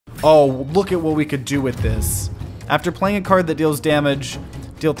Oh, look at what we could do with this. After playing a card that deals damage,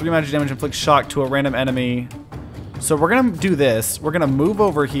 deal 3 magic damage, inflict shock to a random enemy. So we're gonna do this. We're gonna move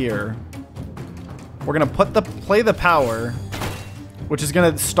over here. We're gonna play the power, which is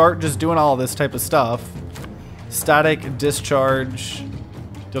gonna start just doing all this type of stuff. Static discharge,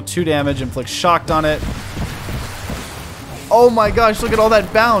 deal 2 damage, inflict shocked on it. Oh my gosh, look at all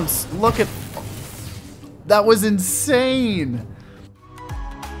that bounce. Look at, that was insane.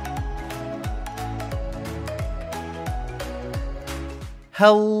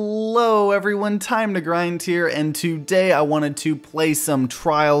 Hello everyone, TimeToGrind here, and today I wanted to play some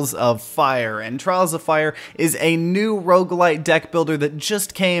Trials of Fire. And Trials of Fire is a new roguelite deck builder that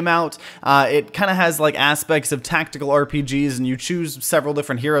just came out. It kind of has like aspects of tactical RPGs, and you choose several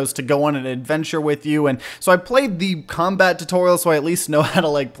different heroes to go on an adventure with you. And so I played the combat tutorial, so I at least know how to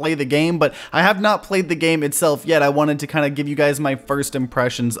like play the game, but I have not played the game itself yet. I wanted to kind of give you guys my first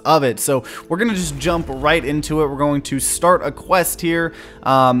impressions of it. So we're gonna just jump right into it. We're going to start a quest here.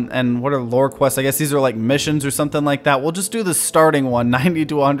 And what are lore quests? I guess these are like missions or something like that. We'll just do the starting one, 90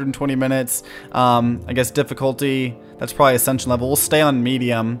 to 120 minutes. I guess difficulty, that's probably ascension level. We'll stay on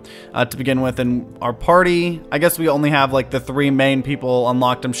medium to begin with. And our party, I guess we only have like the 3 main people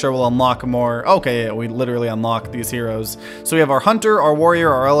unlocked. I'm sure we'll unlock more. Okay, yeah, we literally unlock these heroes. So we have our hunter, our warrior,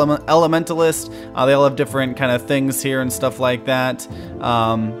 our elementalist. They all have different kind of things here and stuff like that.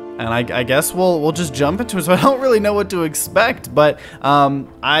 And I guess we'll just jump into it. So I don't really know what to expect, but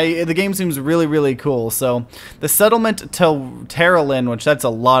the game seems really cool. So the settlement Terralin, which that's a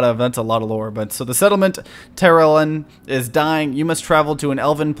lot of lore. But so the settlement Terralin is dying. You must travel to an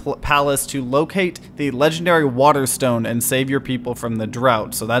elven palace to locate the legendary water stone and save your people from the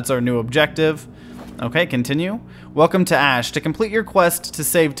drought. So that's our new objective. Okay, continue. Welcome to Ash. To complete your quest to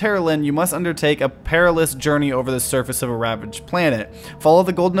save Terralin, you must undertake a perilous journey over the surface of a ravaged planet. Follow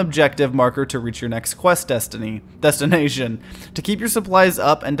the golden objective marker to reach your next quest destination. To keep your supplies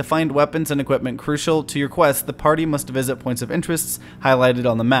up and to find weapons and equipment crucial to your quest, the party must visit points of interest highlighted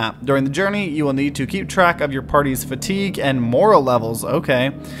on the map. During the journey, you will need to keep track of your party's fatigue and moral levels.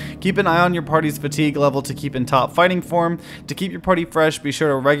 Okay. Keep an eye on your party's fatigue level to keep in top fighting form. To keep your party fresh, be sure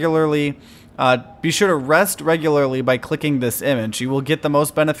to rest regularly by clicking this image. You will get the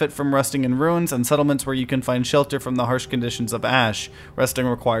most benefit from resting in ruins and settlements where you can find shelter from the harsh conditions of Ash. Resting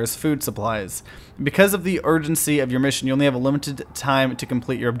requires food supplies. Because of the urgency of your mission, you only have a limited time to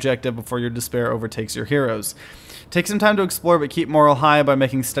complete your objective before your despair overtakes your heroes. Take some time to explore, but keep morale high by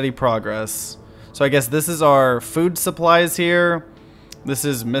making steady progress. So I guess this is our food supplies here. This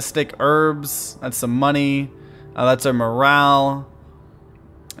is mystic herbs. That's some money. That's our morale.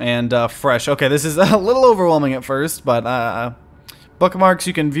 And fresh. Okay, this is a little overwhelming at first, but bookmarks.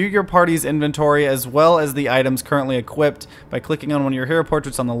 You can view your party's inventory as well as the items currently equipped by clicking on one of your hero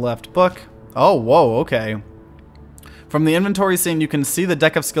portraits on the left book. Oh, whoa, okay. From the inventory scene, you can see the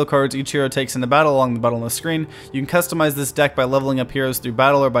deck of skill cards each hero takes in the battle along the bottom of the screen. You can customize this deck by leveling up heroes through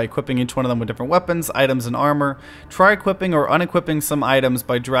battle or by equipping each one of them with different weapons, items, and armor. Try equipping or unequipping some items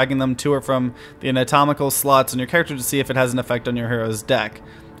by dragging them to or from the anatomical slots in your character to see if it has an effect on your hero's deck.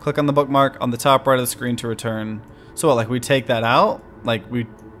 Click on the bookmark on the top right of the screen to return. So what, like we take that out? Like we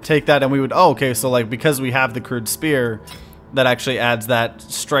take that and we would, oh, okay, so like because we have the crude spear, that actually adds that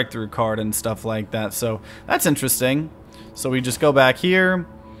strike through card and stuff like that. So that's interesting. So we just go back here.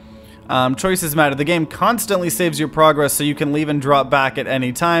 Choices matter. The game constantly saves your progress, so you can leave and drop back at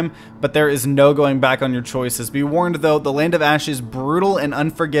any time, but there is no going back on your choices. Be warned though, the Land of Ash is brutal and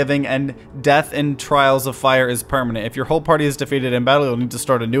unforgiving, and death in Trials of Fire is permanent. If your whole party is defeated in battle, you'll need to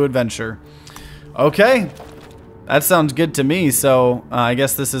start a new adventure. Okay, that sounds good to me. So I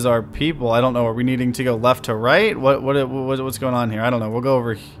guess this is our people. I don't know, are we needing to go left to right? What's going on here? I don't know. We'll go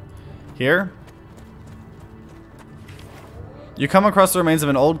over here. You come across the remains of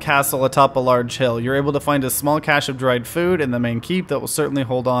an old castle atop a large hill. You're able to find a small cache of dried food in the main keep that will certainly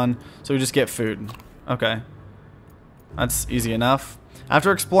hold on, so we just get food. Okay. That's easy enough.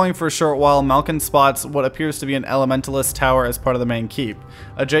 After exploring for a short while, Malkin spots what appears to be an elementalist tower as part of the main keep.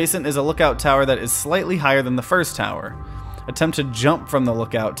 Adjacent is a lookout tower that is slightly higher than the first tower. Attempt to jump from the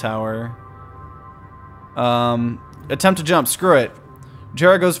lookout tower. Attempt to jump, screw it.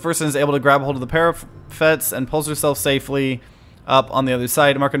 Jara goes first and is able to grab hold of the parapets and pulls herself safely up on the other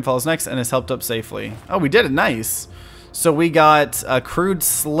side. Markin follows next and is helped up safely. Oh, we did it. Nice. So we got a crude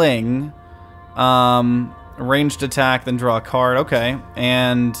sling, ranged attack, then draw a card. Okay.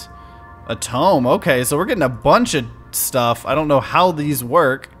 And a tome. Okay, so we're getting a bunch of stuff. I don't know how these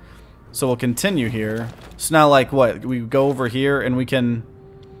work. So we'll continue here. So now, like, what? We go over here and we can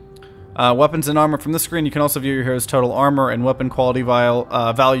Weapons and armor from the screen. You can also view your hero's total armor and weapon quality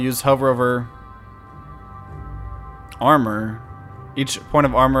values. Hover over armor. Each point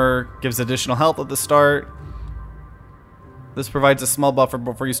of armor gives additional health at the start. This provides a small buffer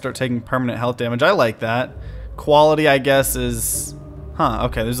before you start taking permanent health damage. I like that. Quality, I guess, is... Huh,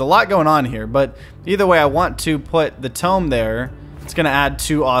 okay, there's a lot going on here. But either way, I want to put the tome there. It's going to add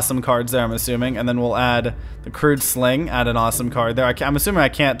 2 awesome cards there, I'm assuming. And then we'll add the crude sling, add an awesome card there. I'm assuming I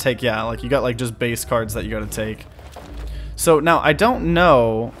can't take, yeah, like you got like just base cards that you got to take. So now, I don't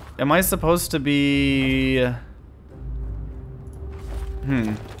know. Am I supposed to be...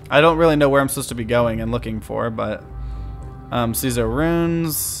 I don't really know where I'm supposed to be going and looking for, but... so these are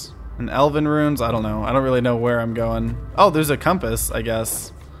runes and elven runes. I don't know. I don't really know where I'm going. Oh, there's a compass, I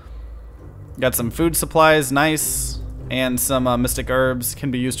guess. Got some food supplies, nice. And some mystic herbs can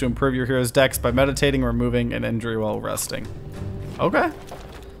be used to improve your hero's dex by meditating, removing an injury while resting. Okay.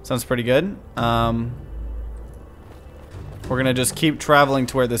 Sounds pretty good. We're gonna just keep traveling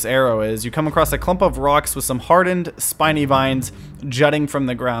to where this arrow is. You come across a clump of rocks with some hardened, spiny vines jutting from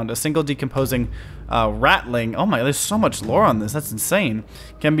the ground. A single decomposing ratling. Oh my, there's so much lore on this. That's insane.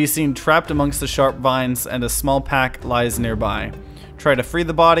 Can be seen trapped amongst the sharp vines, and a small pack lies nearby. Try to free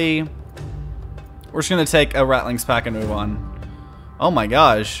the body. We're just gonna take a ratling's pack and move on. Oh my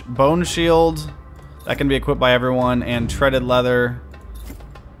gosh. Bone shield. That can be equipped by everyone, and treaded leather.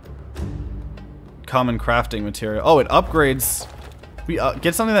 Common crafting material. Oh, it upgrades. We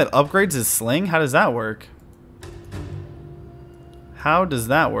get something that upgrades his sling? How does that work? How does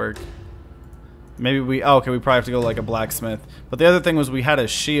that work? Maybe we... Oh, okay, we probably have to go like a blacksmith. But the other thing was we had a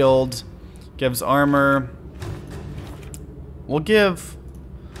shield. Gives armor. We'll give...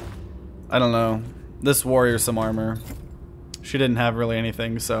 I don't know. This warrior some armor. She didn't have really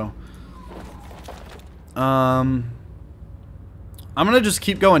anything, so... I'm gonna just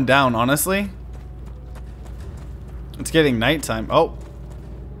keep going down, honestly. It's getting nighttime. Oh.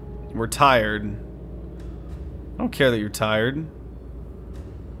 We're tired. I don't care that you're tired.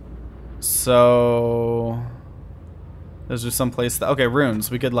 So... There's just some place that... Okay,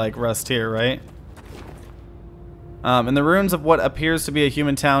 runes. We could, like, rest here, right? In the ruins of what appears to be a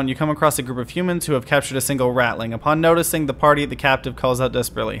human town, you come across a group of humans who have captured a single ratling. Upon noticing the party, the captive calls out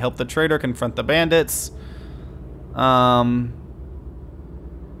desperately. Help the trader confront the bandits.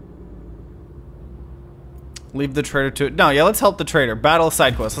 Leave the trader to it. No, yeah, let's help the trader. Battle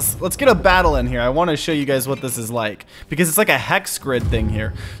side quest. Let's get a battle in here. I want to show you guys what this is like, because it's like a hex grid thing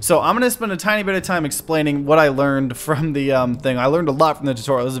here. So I'm going to spend a tiny bit of time explaining what I learned from the thing. I learned a lot from the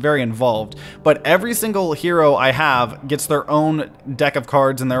tutorial. It was very involved. But every single hero I have gets their own deck of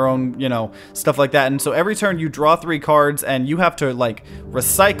cards and their own, you know, stuff like that. And so every turn you draw 3 cards and you have to like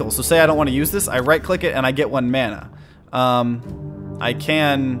recycle. So say I don't want to use this, I right click it and I get 1 mana. I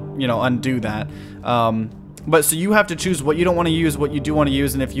can, you know, undo that. But so you have to choose what you don't want to use, what you do want to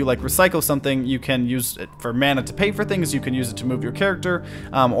use, and if you like recycle something, you can use it for mana to pay for things, you can use it to move your character,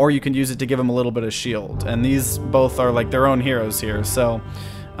 or you can use it to give them a little bit of shield. And these both are like their own heroes here. So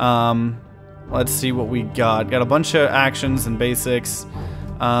let's see what we got. Got a bunch of actions and basics,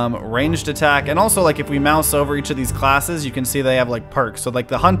 ranged attack, and also like if we mouse over each of these classes, you can see they have like perks. So like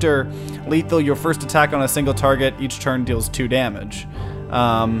the hunter, lethal, your first attack on a single target each turn deals 2 damage.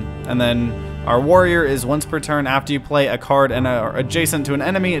 And then our warrior is once per turn after you play a card and adjacent to an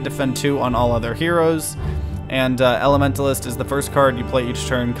enemy, defend 2 on all other heroes. And elementalist is the first card you play each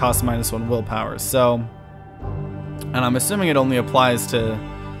turn, costs -1 willpower. So, and I'm assuming it only applies to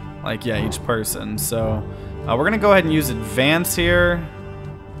like, yeah, each person. So we're gonna go ahead and use advance here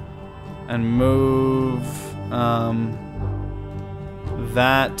and move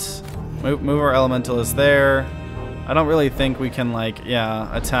move our elementalist there. I don't really think we can, like, yeah,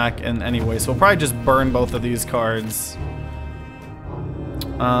 attack in any way. So we'll probably just burn both of these cards.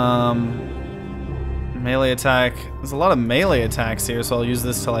 Melee attack. There's a lot of melee attacks here, so I'll use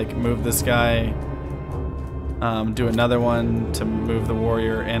this to, like, move this guy. Do another one to move the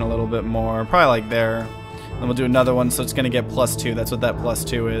warrior in a little bit more. Probably, like, there. Then we'll do another one, so it's going to get +2. That's what that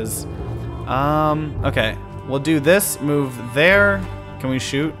 +2 is. Okay. We'll do this, move there. Can we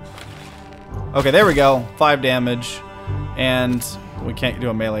shoot? Okay, there we go. 5 damage. And we can't do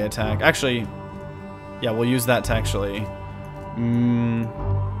a melee attack. Actually, yeah, we'll use that to actually...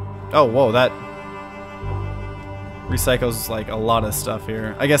 Oh, whoa, that recycles like a lot of stuff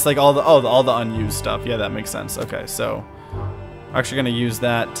here. I guess like all the unused stuff. Yeah, that makes sense. Okay, so we're actually gonna use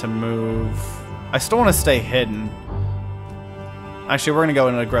that to move. I still want to stay hidden. Actually, we're gonna go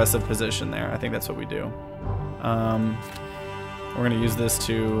in an aggressive position there. I think that's what we do. We're gonna use this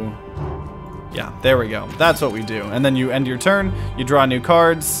to... Yeah, there we go. That's what we do. And then you end your turn, you draw new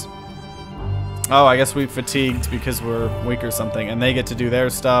cards, Oh, I guess we fatigued because we're weak or something, and they get to do their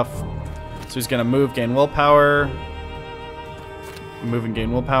stuff. So he's gonna move, gain willpower. Move and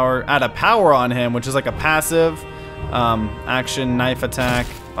gain willpower. Add a power on him, which is like a passive. Action, knife attack.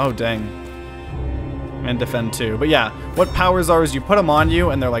 Oh, dang. And defend too. But yeah, what powers are is you put them on you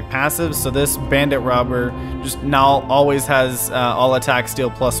and they're like passives. So this bandit robber just now always has all attacks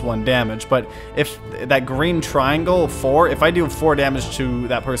deal +1 damage. But if that green triangle, 4, if I do 4 damage to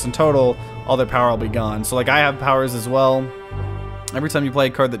that person total, all their power will be gone. So like I have powers as well. Every time you play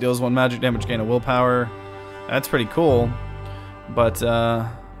a card that deals 1 magic damage, gain a willpower. That's pretty cool. But,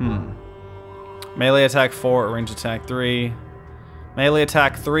 melee attack 4 or range attack 3. Melee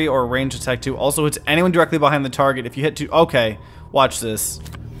attack 3 or range attack 2 also hits anyone directly behind the target. If you hit 2, okay, watch this.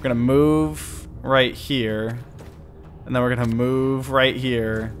 We're gonna move right here, and then we're gonna move right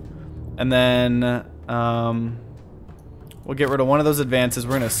here, and then we'll get rid of one of those advances.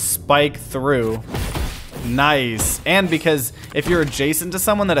 We're gonna spike through. Nice. And because if you're adjacent to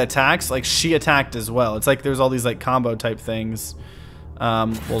someone that attacks, like she attacked as well. It's like there's all these like combo type things.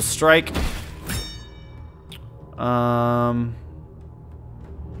 We'll strike.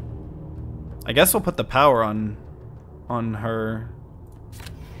 I guess we'll put the power on her.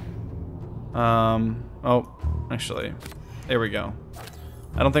 Oh, actually, there we go.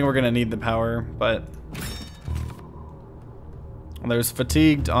 I don't think we're gonna need the power, but there's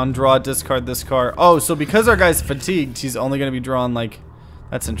fatigued, on draw, discard this card. Oh, so because our guy's fatigued, he's only gonna be drawn like,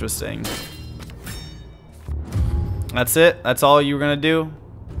 that's interesting. That's it? That's all you were gonna do?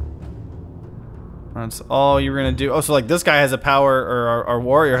 That's all you were gonna do. Oh, so like this guy has a power, or our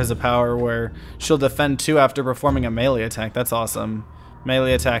warrior has a power where she'll defend 2 after performing a melee attack. That's awesome.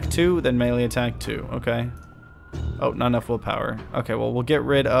 Melee attack 2, then melee attack 2. Okay. Oh, not enough willpower. Okay, well we'll get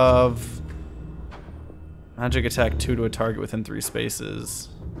rid of magic attack 2 to a target within 3 spaces.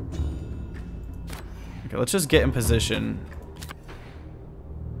 Okay, let's just get in position.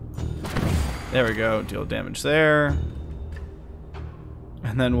 There we go. Deal damage there.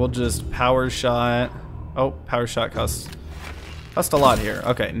 And then we'll just power shot. Oh, power shot costs a lot here.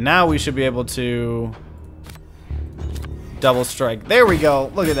 Okay, now we should be able to double strike. There we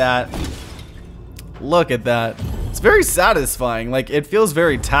go. Look at that. Look at that. It's very satisfying. Like, it feels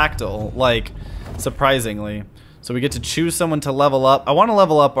very tactile, like, surprisingly. So we get to choose someone to level up. I want to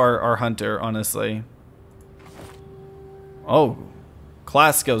level up our hunter, honestly. Oh.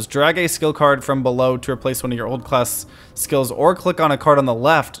 Class skills. Drag a skill card from below to replace one of your old class skills, or click on a card on the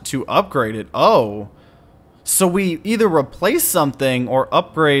left to upgrade it. Oh. So we either replace something or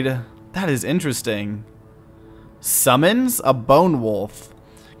upgrade. That is interesting. Summons a bone wolf.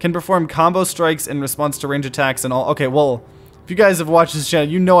 Can perform combo strikes in response to range attacks and all. Okay, well, if you guys have watched this channel,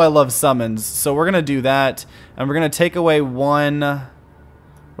 you know I love summons. So we're going to do that. And we're going to take away one.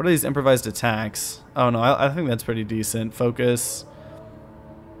 What are these improvised attacks? Oh, no, I think that's pretty decent. Focus.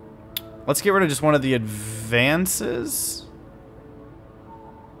 Let's get rid of just one of the advances.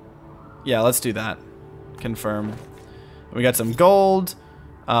 Yeah, let's do that. Confirm. We got some gold.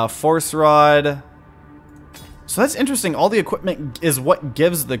 Force rod. So that's interesting. All the equipment is what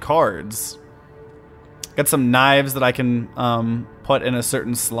gives the cards. Got some knives that I can put in a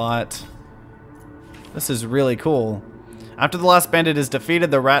certain slot. This is really cool. After the last bandit is defeated,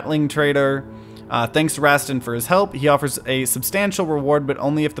 the Ratling Trader thanks Rastin for his help. He offers a substantial reward, but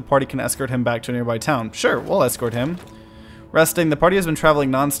only if the party can escort him back to a nearby town. Sure, we'll escort him. Resting. The party has been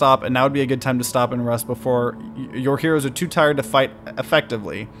traveling non-stop, and now would be a good time to stop and rest before your heroes are too tired to fight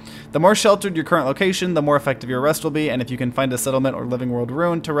effectively. The more sheltered your current location, the more effective your rest will be, and if you can find a settlement or living world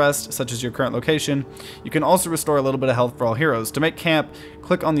ruin to rest, such as your current location, you can also restore a little bit of health for all heroes. To make camp,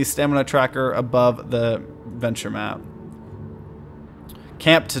 click on the stamina tracker above the venture map.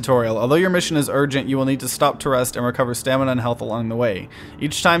 Camp tutorial. Although your mission is urgent, you will need to stop to rest and recover stamina and health along the way.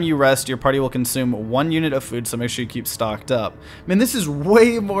 Each time you rest, your party will consume 1 unit of food, so make sure you keep stocked up. I mean, this is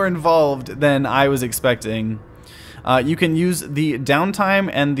way more involved than I was expecting. You can use the downtime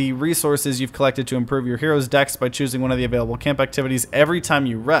and the resources you've collected to improve your hero's decks by choosing one of the available camp activities every time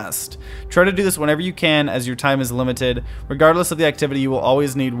you rest. Try to do this whenever you can, as your time is limited. Regardless of the activity, you will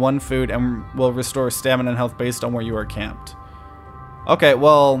always need 1 food and will restore stamina and health based on where you are camped. Okay,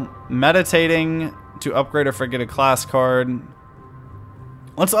 well, meditating to upgrade or forget a class card.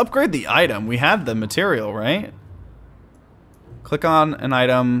 Let's upgrade the item. We had the material, right? Click on an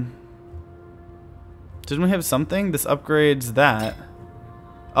item. Didn't we have something? This upgrades that.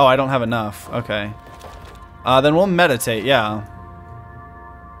 Oh, I don't have enough. Okay. Then we'll meditate, yeah.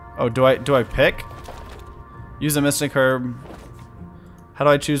 Oh, do I pick? Use a mystic herb. How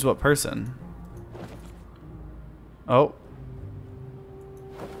do I choose what person? Oh.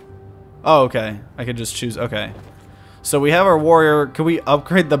 Oh, okay. I could just choose. Okay. So we have our warrior. Can we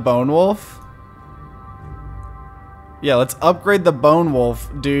upgrade the bone wolf? Yeah, let's upgrade the bone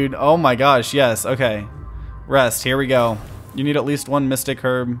wolf, dude. Oh my gosh, yes. Okay. Rest. Here we go. You need at least one mystic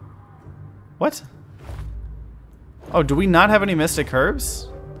herb. What? Oh, do we not have any mystic herbs?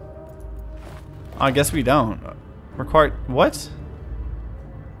 Oh, I guess we don't. Required. What?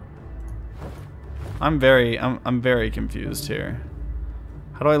 I'm very confused here.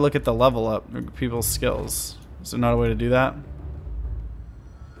 How do I look at the level up people's skills? Is there not a way to do that?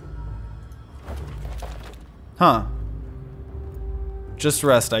 Huh. Just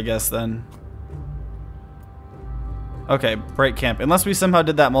rest, I guess, then. Okay, break camp. Unless we somehow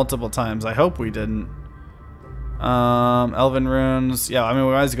did that multiple times. I hope we didn't. Elven runes. Yeah, I mean,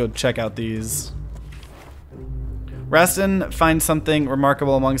 we might as well go check out these. Rest and find something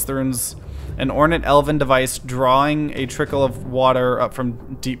remarkable amongst the runes. An ornate elven device drawing a trickle of water up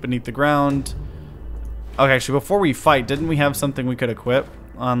from deep beneath the ground. Okay, actually, before we fight, didn't we have something we could equip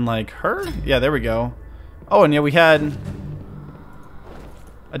on, like, her? Yeah, there we go. Oh, and yeah, we had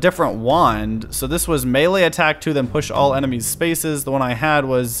a different wand. So this was melee attack 2, then push all enemies' spaces. The one I had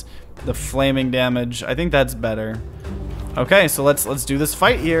was the flaming damage. I think that's better. Okay, so let's do this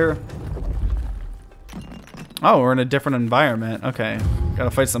fight here. Oh, we're in a different environment. Okay,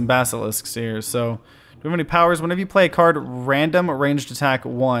 gotta fight some basilisks here. So, do we have any powers? Whenever you play a card, random ranged attack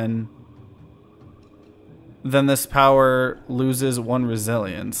 1, then this power loses 1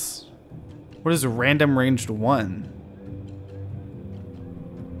 resilience. What is random ranged 1?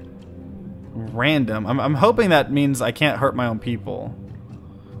 Random. I'm hoping that means I can't hurt my own people.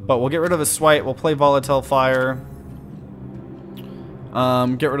 But we'll get rid of a swipe. We'll play volatile fire.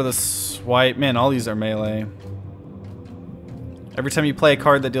 Get rid of the swipe. Man, all these are melee. Every time you play a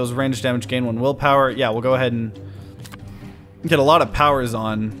card that deals ranged damage, gain 1 willpower. Yeah, we'll go ahead and get a lot of powers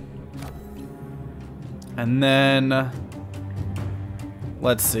on. And then,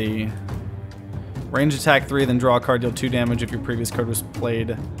 let's see. Range attack 3, then draw a card, deal 2 damage if your previous card was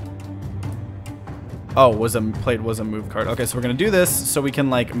played. Oh, was a move card. Okay, so we're gonna do this so we can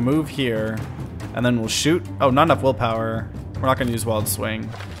like move here, and then we'll shoot. Oh, not enough willpower. We're not gonna use Wild Swing.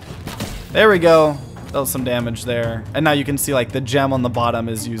 There we go. That was some damage there. And now you can see like the gem on the bottom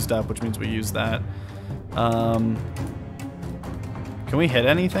is used up, which means we use that. Can we hit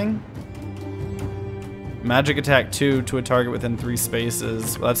anything? Magic attack 2 to a target within 3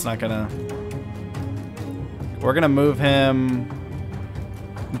 spaces. Well, that's not gonna... We're gonna move him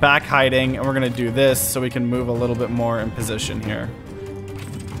back hiding, and we're gonna do this so we can move a little bit more in position here.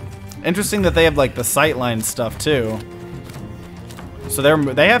 Interesting that they have like the sightline stuff too. So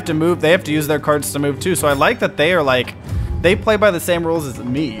they have to move, they have to use their cards to move too. So I like that they are like, they play by the same rules as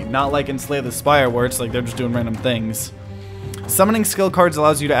me, not like in Slay the Spire where it's like they're just doing random things. Summoning skill cards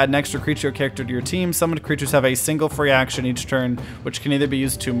allows you to add an extra creature or character to your team. Summoned creatures have a single free action each turn, which can either be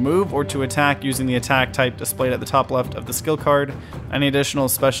used to move or to attack using the attack type displayed at the top left of the skill card. Any additional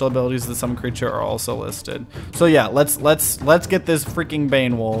special abilities of the summoned creature are also listed. So yeah, let's get this freaking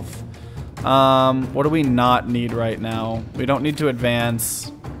Bane Wolf. What do we not need right now? We don't need to advance.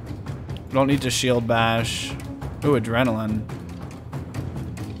 We don't need to shield bash. Ooh, adrenaline.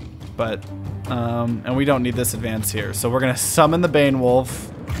 But and we don't need this advance here. So we're gonna summon the Bane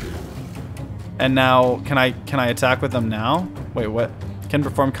Wolf. And now, can I attack with them now? Wait, what? Can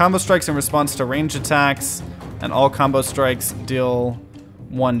perform combo strikes in response to ranged attacks, and all combo strikes deal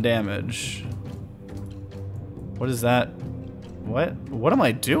 1 damage. What is that? What am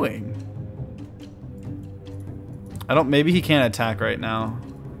I doing? Maybe he can't attack right now.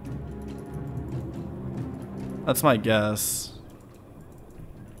 That's my guess.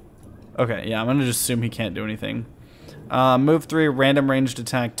 Okay, yeah, I'm gonna just assume he can't do anything. Move 3, random ranged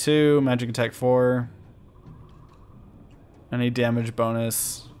attack 2, magic attack 4. Any damage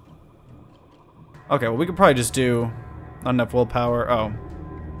bonus. Okay, well we could probably just do not enough willpower. Oh.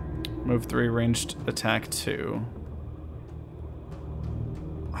 Move 3, ranged attack 2.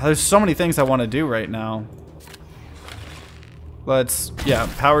 Oh, there's so many things I want to do right now. Let's, yeah,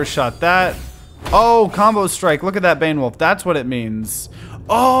 power shot that. Oh, combo strike. Look at that Bane Wolf. That's what it means.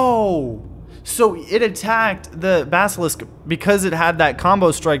 Oh, so it attacked the Basilisk because it had that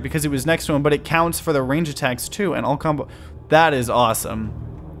combo strike because it was next to him, but it counts for the range attacks too, and all combo. That is awesome.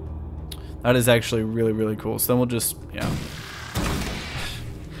 That is actually really, really cool. So then we'll just, yeah,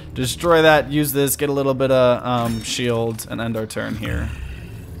 destroy that, use this, get a little bit of shield, and end our turn here.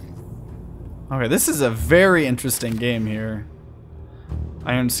 Okay, this is a very interesting game here.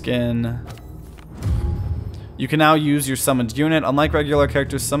 Iron Skin. You can now use your summoned unit. Unlike regular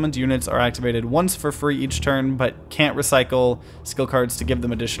characters, summoned units are activated once for free each turn, but can't recycle skill cards to give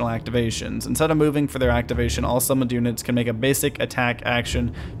them additional activations. Instead of moving for their activation, all summoned units can make a basic attack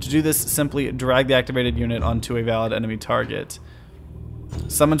action. To do this, simply drag the activated unit onto a valid enemy target.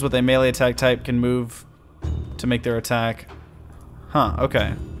 Summons with a melee attack type can move to make their attack. Huh,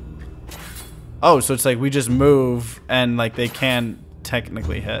 okay. Oh, so it's like we just move and like they can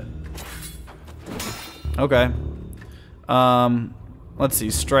technically hit. Okay. Let's see.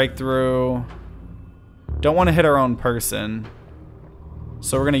 Strike through. Don't want to hit our own person.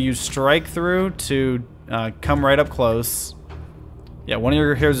 So we're going to use strike through to come right up close. Yeah, one of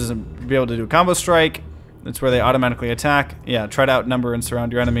your heroes is be able to do a combo strike. That's where they automatically attack. Yeah, try to outnumber and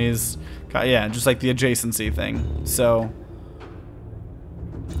surround your enemies. Yeah, just like the adjacency thing. So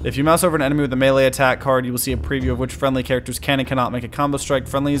if you mouse over an enemy with a melee attack card, you will see a preview of which friendly characters can and cannot make a combo strike.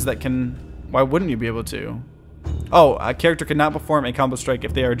 Friendlies that can... Why wouldn't you be able to? Oh, a character cannot perform a combo strike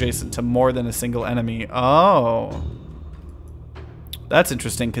if they are adjacent to more than a single enemy. Oh. That's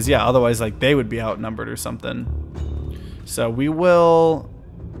interesting, because yeah, otherwise like they would be outnumbered or something. So we will...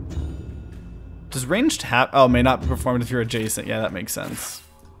 Does ranged oh, may not be performed if you're adjacent. Yeah, that makes sense.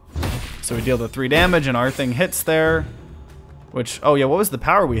 So we deal the 3 damage and our thing hits there. Which, oh yeah, what was the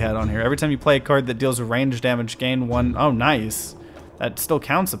power we had on here? Every time you play a card that deals ranged damage, gain 1. Oh, nice. That still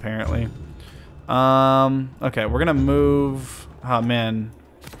counts apparently. Okay, we're gonna move. Oh man,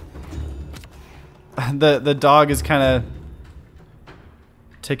 the dog is kind of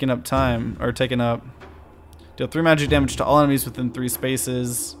taking up time, or taking up. Deal 3 magic damage to all enemies within 3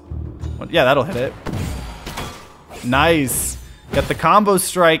 spaces. Yeah, that'll hit it. Nice. Got the combo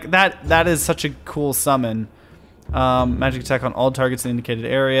strike. That is such a cool summon. Magic attack on all targets in the indicated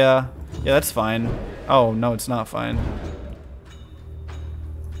area. Yeah, that's fine. Oh no, it's not fine.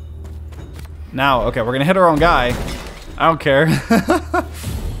 Now, okay, we're gonna hit our own guy. I don't care.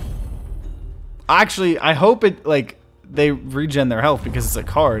 Actually, I hope it, like, they regen their health because it's a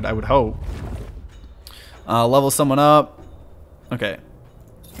card, I would hope. Level someone up. Okay.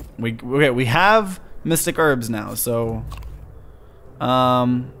 We have Mystic Herbs now, so...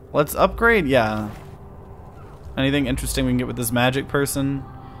 let's upgrade, yeah. Anything interesting we can get with this magic person?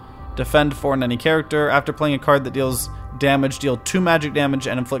 Defend for any character. After playing a card that deals damage, deal 2 magic damage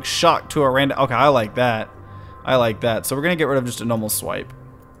and inflict shock to a random... Okay, I like that. I like that. So we're going to get rid of just a normal swipe.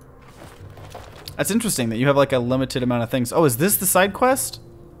 That's interesting that you have like a limited amount of things. Oh, is this the side quest?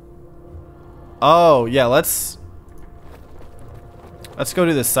 Oh, yeah, let's go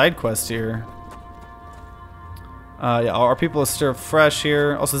do this side quest here. Yeah, our people are still fresh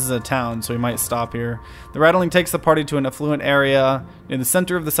here. Also, this is a town, so we might stop here. The rattling takes the party to an affluent area in the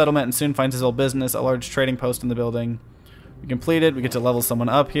center of the settlement and soon finds his old business, a large trading post in the building. We completed. We get to level someone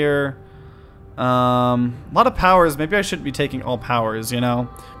up here. A lot of powers. Maybe I shouldn't be taking all powers, you know.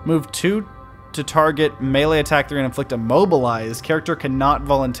 Move 2 to target, melee attack 3, and inflict immobilize. Character cannot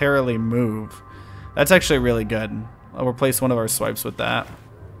voluntarily move. That's actually really good. I'll replace one of our swipes with that.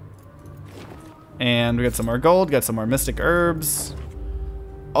 And we got some more gold, got some more mystic herbs.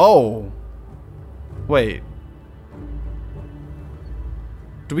 Oh. Wait.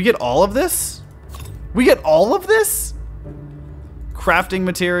 Do we get all of this? We get all of this? Crafting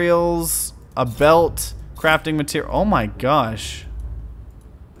materials, a belt, crafting material. Oh my gosh.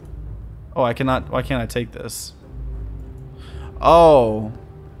 Oh, I cannot, why can't I take this? Oh.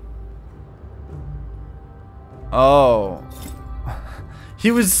 Oh.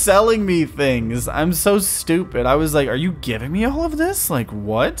 He was selling me things. I'm so stupid. I was like, are you giving me all of this? Like,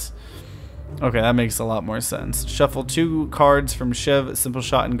 what? Okay, that makes a lot more sense. Shuffle 2 cards from Shiv, Simple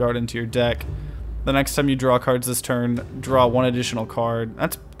Shot, and Guard into your deck. The next time you draw cards this turn, draw 1 additional card.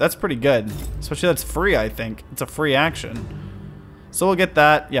 That's pretty good. Especially that's free, I think. It's a free action. So we'll get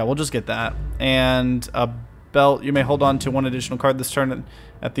that. Yeah, we'll just get that. And a belt. You may hold on to 1 additional card this turn.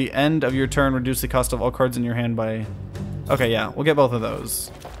 At the end of your turn, reduce the cost of all cards in your hand by... Okay, yeah, we'll get both of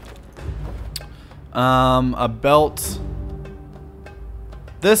those. A belt.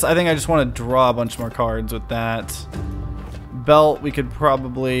 This, I think I just want to draw a bunch more cards with that. Belt, we could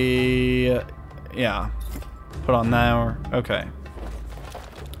probably, yeah, put on there. Okay.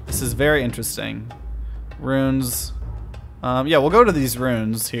 This is very interesting. Runes. Yeah, we'll go to these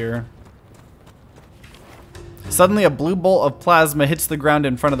runes here. Suddenly, a blue bolt of plasma hits the ground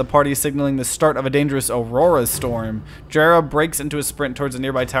in front of the party, signaling the start of a dangerous aurora storm. Jera breaks into a sprint towards a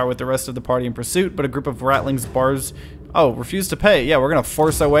nearby tower with the rest of the party in pursuit, but a group of ratlings bars... Oh, refuse to pay. Yeah, we're gonna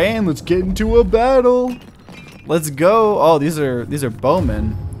force our way in. Let's get into a battle. Let's go. Oh, these are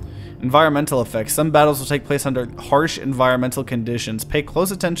bowmen. Environmental effects. Some battles will take place under harsh environmental conditions. Pay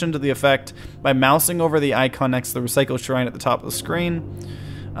close attention to the effect by mousing over the icon next to the recycle shrine at the top of the screen.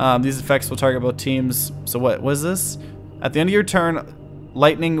 These effects will target both teams. So what was this? At the end of your turn,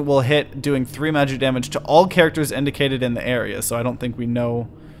 lightning will hit, doing 3 magic damage to all characters indicated in the area. So I don't think we know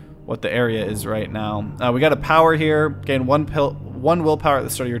what the area is right now. We got a power here. Gain 1 willpower at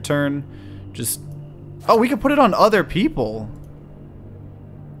the start of your turn. Just... Oh, we can put it on other people.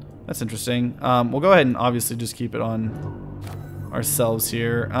 That's interesting. We'll go ahead and obviously just keep it on ourselves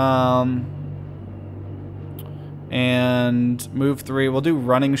here. And move 3. We'll do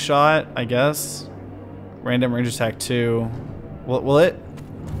running shot, I guess. Random range attack 2. Will it?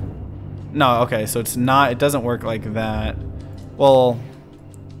 No, okay, so it's not, it doesn't work like that. Well,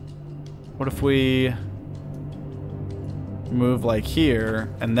 what if we move like here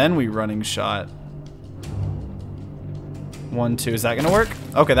and then we running shot? 1, 2, is that gonna work?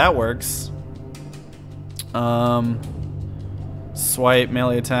 Okay, that works. Swipe,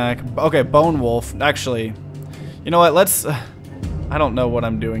 melee attack. Okay, Bone Wolf. Actually, you know what? Let's. I don't know what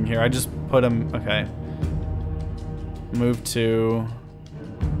I'm doing here. I just put him. Okay. Move to.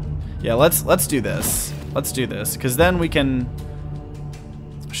 Yeah, let's do this. Let's do this, because then we can.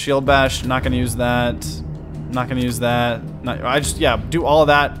 Shield bash. Not gonna use that. Not gonna use that. Yeah, do all of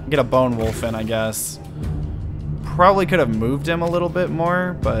that. Get a Bone Wolf in, I guess. Probably could have moved him a little bit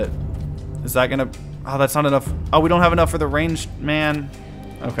more, but is that gonna... Oh, that's not enough. Oh, we don't have enough for the ranged man.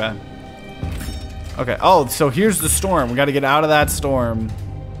 Okay. Okay. Oh, so here's the storm. We got to get out of that storm.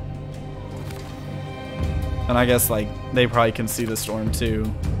 And I guess, like, they probably can see the storm,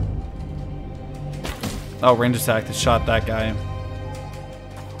 too. Oh, range attack. They shot that guy.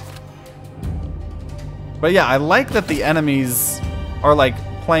 But yeah, I like that the enemies are, like,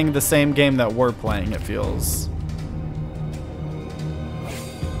 playing the same game that we're playing, it feels.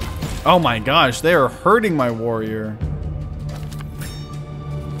 Oh my gosh, they are hurting my warrior.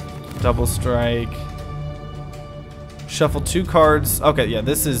 Double strike. Shuffle 2 cards. Okay, yeah,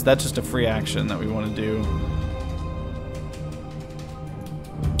 that's just a free action that we want to do.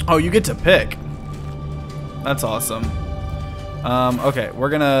 Oh, you get to pick. That's awesome. Okay, we're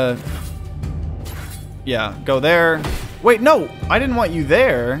gonna... Yeah, go there. Wait, no, I didn't want you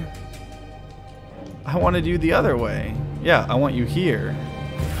there. I wanted you the other way. Yeah, I want you here.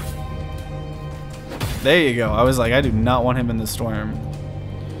 There you go. I was like, I do not want him in the storm.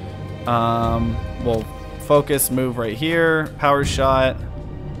 We'll focus, move right here. Power shot.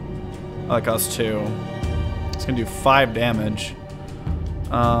 Oh, that costs 2. It's gonna do 5 damage.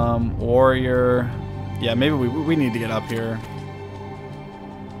 Warrior. Yeah, maybe we need to get up here.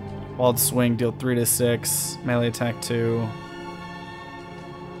 Wild swing, deal 3 to 6. Melee attack 2.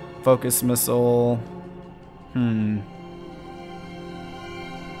 Focus missile. I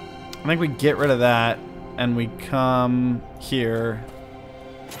think we get rid of that. And we come here.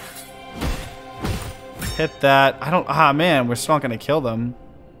 Hit that. I don't... Ah, man. We're still not going to kill them.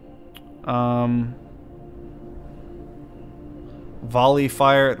 Volley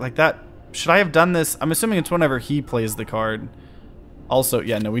fire. Like that. Should I have done this? I'm assuming it's whenever he plays the card. Also,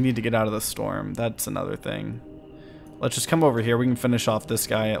 yeah, no. We need to get out of the storm. That's another thing. Let's just come over here. We can finish off this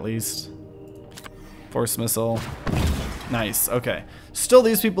guy at least. Force missile. Nice. Okay. Still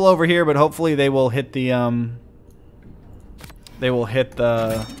these people over here, but hopefully they will hit the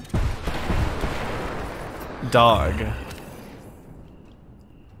dog.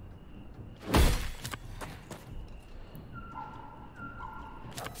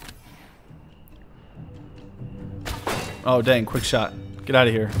 Oh, dang, quick shot. Get out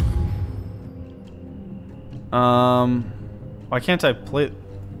of here. Why can't I play?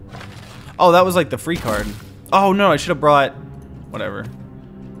 Oh, that was like the free card. Oh no, I should have brought whatever.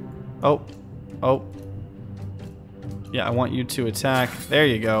 Oh. Yeah, I want you to attack. There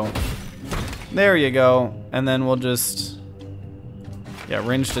you go. There you go. And then we'll just... Yeah,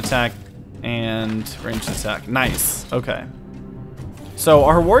 ranged attack and ranged attack. Nice. Okay. So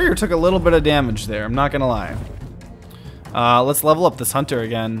our warrior took a little bit of damage there. I'm not going to lie. Let's level up this hunter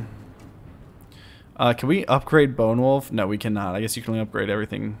again. Can we upgrade Bone Wolf? No, we cannot. I guess you can only upgrade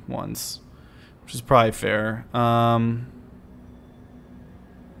everything once. Which is probably fair.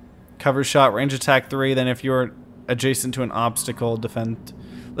 Cover shot, range attack 3. Then if you're adjacent to an obstacle, defend.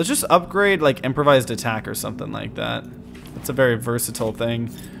 Let's just upgrade like improvised attack or something like that. It's a very versatile thing.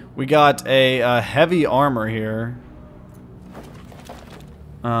 We got a heavy armor here.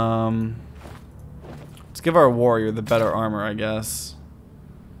 Let's give our warrior the better armor, I guess.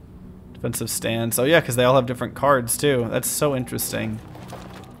 Defensive stance. Oh yeah, because they all have different cards too. That's so interesting.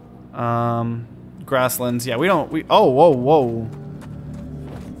 Grasslands. Yeah, we don't. Oh, whoa.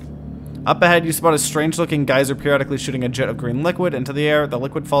 Up ahead, you spot a strange-looking geyser periodically shooting a jet of green liquid into the air. The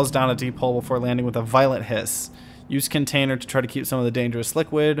liquid falls down a deep hole before landing with a violent hiss. Use container to try to keep some of the dangerous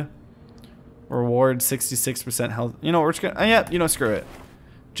liquid. Reward 66% health. You know, we're just gonna... yeah, you know, screw it.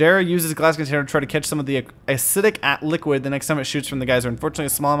 Jara uses a glass container to try to catch some of the acidic liquid the next time it shoots from the geyser. Unfortunately, a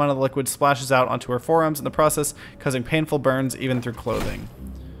small amount of the liquid splashes out onto her forearms in the process, causing painful burns even through clothing.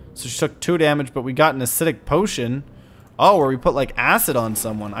 So she took 2 damage, but we got an acidic potion. Oh, where we put like acid on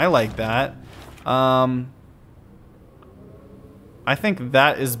someone. I like that. I think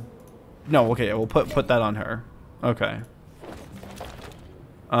that is... no, okay, we'll put that on her. Okay.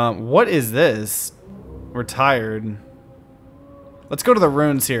 What is this? We're tired. Let's go to the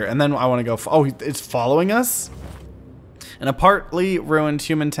ruins here, and then I want to go... oh, it's following us? In a partly ruined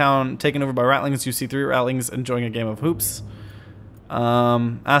human town taken over by ratlings, you see 3 ratlings enjoying a game of hoops.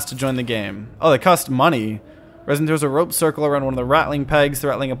 Asked to join the game. Oh, they cost money. Resin throws a rope circle around one of the ratling pegs. The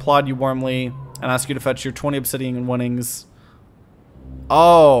ratling applaud you warmly and ask you to fetch your 20 obsidian winnings.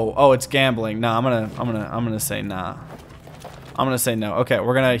 Oh, it's gambling. No, I'm gonna say nah. I'm gonna say no. Okay,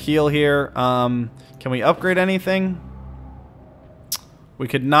 we're gonna heal here. Can we upgrade anything? We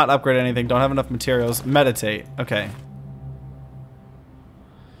could not upgrade anything. Don't have enough materials. Meditate. Okay.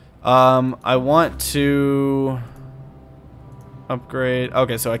 I want to upgrade.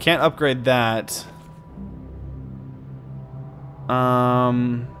 Okay, so I can't upgrade that.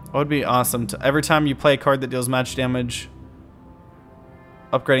 What would be awesome to... every time you play a card that deals match damage,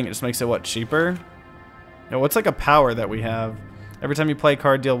 upgrading it just makes it what, cheaper? No, what's like a power that we have? Every time you play a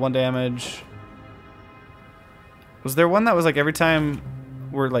card, deal 1 damage. Was there one that was like every time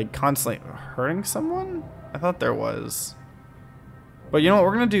we're like constantly hurting someone? I thought there was. But you know what,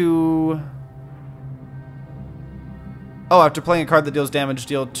 we're gonna do... oh, after playing a card that deals damage,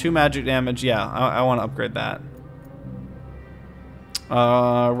 deal 2 magic damage. Yeah, I want to upgrade that.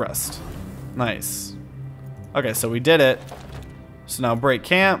 Rest. Nice. Okay, so we did it. So now break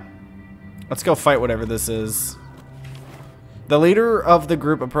camp. Let's go fight whatever this is. The leader of the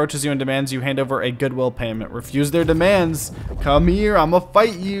group approaches you and demands you hand over a goodwill payment. Refuse their demands. Come here, I'ma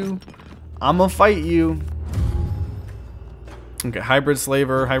fight you. I'ma fight you. Okay, hybrid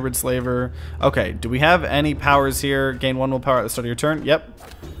slaver. Okay, do we have any powers here? Gain 1 willpower at the start of your turn. Yep.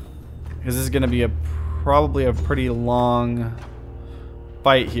 Because this is gonna be probably a pretty long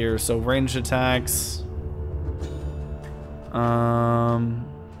fight here. So ranged attacks.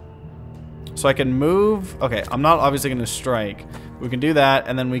 So I can move. Okay, I'm not obviously going to strike. We can do that,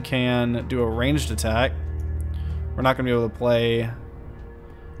 and then we can do a ranged attack. We're not going to be able to play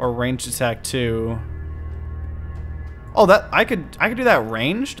or ranged attack too. Oh, that I could do that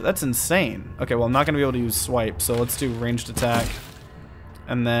ranged? That's insane. Okay, well I'm not going to be able to use swipe, so let's do ranged attack.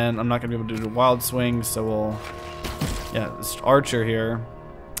 And then I'm not going to be able to do wild swing, so we'll... yeah, it's archer here.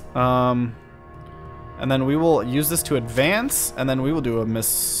 And then we will use this to advance, and then we will do a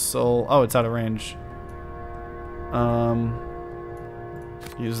missile. Oh, it's out of range.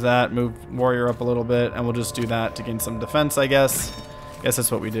 Use that, move warrior up a little bit, and we'll just do that to gain some defense, I guess. Guess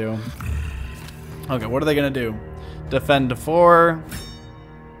that's what we do. Okay, what are they gonna do? Defend to 4.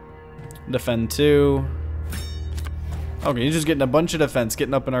 Defend 2. Okay, you're just getting a bunch of defense,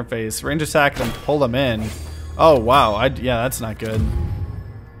 getting up in our face. Range attack them, pull them in. Oh, wow. Yeah, that's not good.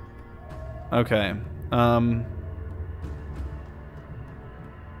 Okay.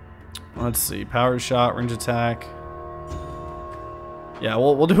 Let's see. Power shot, range attack. Yeah,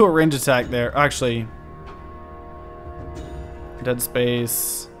 we'll do a range attack there. Actually, dead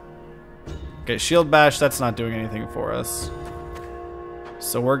space. Okay, shield bash. That's not doing anything for us.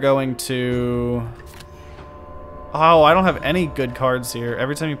 So we're going to... oh, I don't have any good cards here.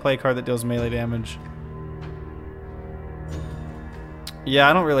 Every time you play a card that deals melee damage. Yeah,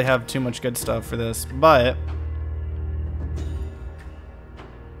 I don't really have too much good stuff for this, but...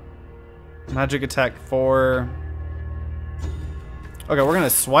 magic attack 4. Okay, we're gonna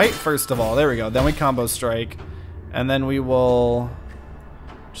swipe first of all. There we go. Then we combo strike. And then we will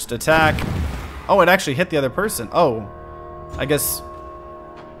just attack. Oh, it actually hit the other person. Oh, I guess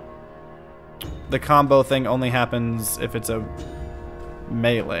the combo thing only happens if it's a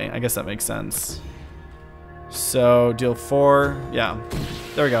melee. I guess that makes sense. So deal 4. Yeah,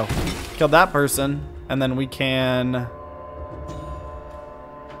 there we go. Killed that person. And then we can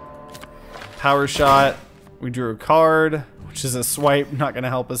power shot. We drew a card, which is a swipe. Not gonna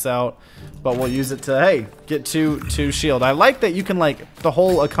help us out, but we'll use it to, hey, get two shield. I like that you can, like, the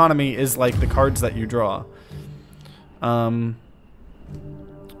whole economy is like the cards that you draw. Yeah,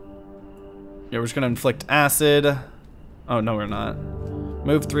 we're just gonna inflict acid. Oh no, we're not.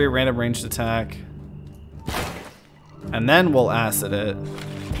 Move 3, random ranged attack. And then we'll acid it.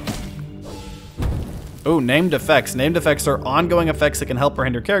 Ooh, named effects. Named effects are ongoing effects that can help or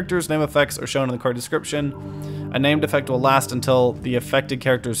hinder characters. Name effects are shown in the card description. A named effect will last until the affected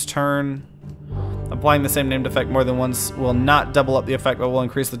character's turn. Applying the same named effect more than once will not double up the effect, but will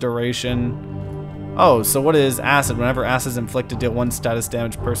increase the duration. Oh, so what is acid? Whenever acid is inflicted, deal 1 status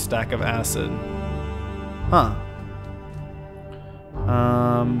damage per stack of acid. Huh.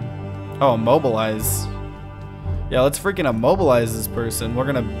 Oh, immobilize. Yeah, let's freaking immobilize this person. We're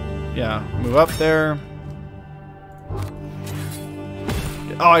gonna, yeah, move up there.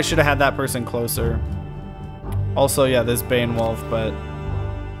 Oh, I should have had that person closer. Also, yeah, this Bane Wolf, but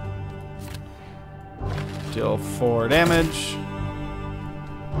deal 4 damage.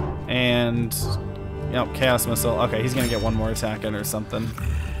 And, yep, Chaos Missile. Okay, he's gonna get 1 more attack in or something.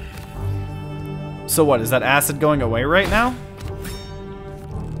 So what, is that acid going away right now?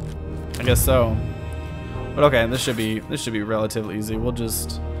 I guess so. But okay, this should be relatively easy. We'll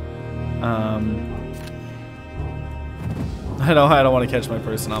just I don't want to catch my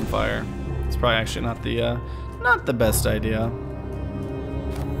person on fire. It's probably actually not the best idea.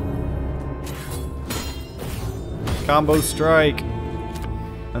 Combo strike.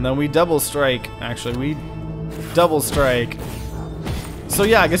 And then we double strike. Actually, we double strike. So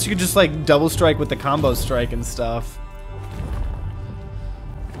yeah, I guess you could just like double strike with the combo strike and stuff.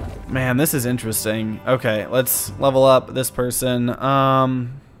 Man, this is interesting. Okay, let's level up this person.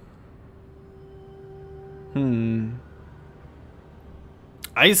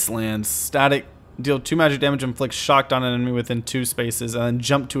 Iceland. Static. Deal 2 magic damage, inflict shocked on an enemy within 2 spaces, and then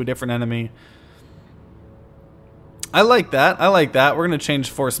jump to a different enemy. I like that. I like that. We're going to change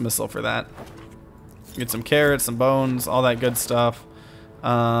Force Missile for that. Get some carrots, some bones, all that good stuff.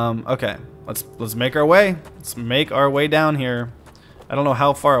 Okay, let's make our way. Let's make our way down here. I don't know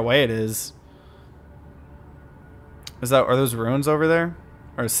how far away it is. Are those ruins over there?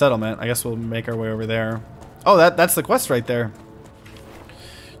 Or a settlement? I guess we'll make our way over there. Oh, that's the quest right there.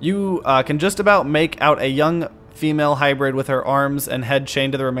 You can just about make out a young female hybrid with her arms and head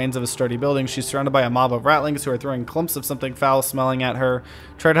chained to the remains of a sturdy building. She's surrounded by a mob of ratlings who are throwing clumps of something foul smelling at her.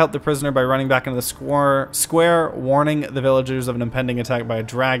 Try to help the prisoner by running back into the square, warning the villagers of an impending attack by a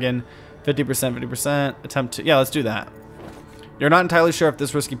dragon. 50%, 50%. Attempt to... Yeah, let's do that. You're not entirely sure if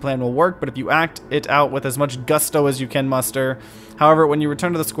this risky plan will work, but if you act it out with as much gusto as you can muster. However, when you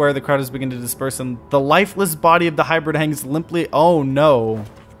return to the square, the crowd is beginning to disperse and the lifeless body of the hybrid hangs limply... Oh, no.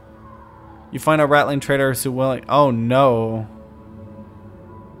 You find a rattling trader who will... Oh, no.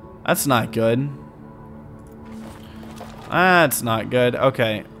 That's not good. That's not good.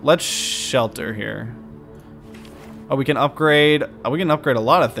 Okay, let's shelter here. Oh, we can upgrade... Oh, we can upgrade a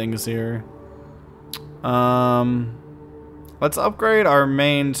lot of things here. Let's upgrade our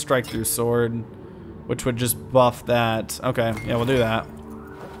main strike-through sword, which would just buff that. Okay, yeah, we'll do that.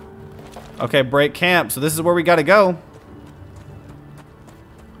 Okay, break camp. So this is where we gotta go.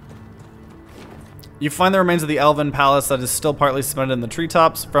 You find the remains of the Elven Palace that is still partly suspended in the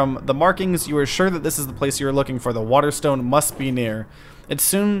treetops. From the markings, you are sure that this is the place you are looking for. The Waterstone must be near. It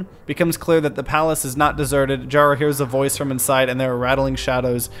soon becomes clear that the palace is not deserted. Jaro hears a voice from inside, and there are rattling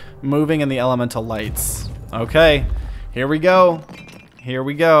shadows moving in the elemental lights. Okay. Here we go. Here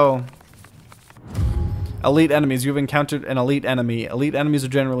we go. Elite enemies. You've encountered an elite enemy. Elite enemies are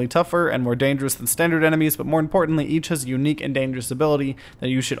generally tougher and more dangerous than standard enemies, but more importantly, each has a unique and dangerous ability that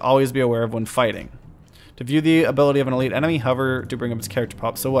you should always be aware of when fighting. To view the ability of an elite enemy, hover to bring up its character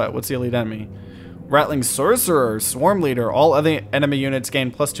pop. So what? What's the elite enemy? Rattling Sorcerer, Swarm Leader. All other enemy units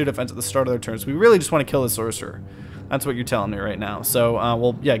gain +2 defense at the start of their turns. We really just want to kill the Sorcerer. That's what you're telling me right now. So,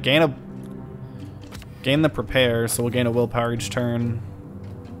 we'll, yeah, gain the prepare, so we'll gain a willpower each turn.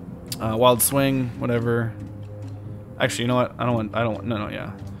 Wild swing, whatever. Actually, you know what? No,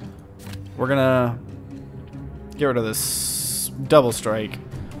 yeah. We're gonna get rid of this double strike.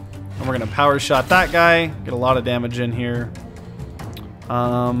 And we're gonna power shot that guy, get a lot of damage in here.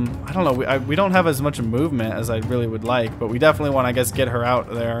 I don't know, we don't have as much movement as I really would like, but we definitely want to, I guess, get her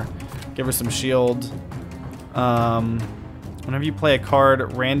out there. Give her some shield. Whenever you play a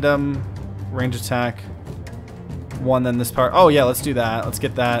card, random range attack 1, then this part. Oh yeah, let's do that. Let's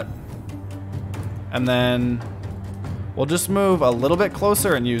get that. And then we'll just move a little bit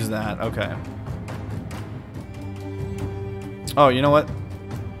closer and use that. Okay. Oh, you know what?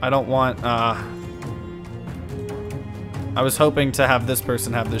 I don't want... I was hoping to have this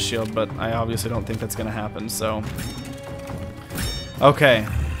person have this shield, but I obviously don't think that's going to happen, so... Okay.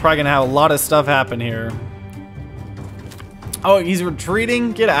 Probably going to have a lot of stuff happen here. Oh, he's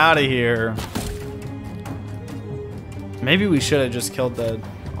retreating? Get out of here. Maybe we should have just killed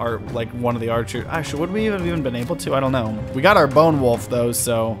one of the archers. Actually, would we have even been able to? I don't know. We got our Bone Wolf, though,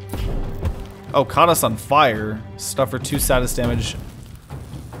 so... Oh, caught us on fire. Stuff for 2 status damage.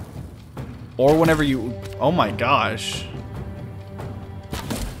 Or whenever you... Oh my gosh.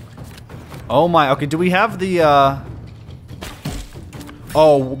 Oh my... Okay, do we have the...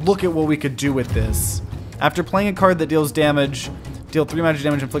 Oh, look at what we could do with this. After playing a card that deals damage, deal 3 magic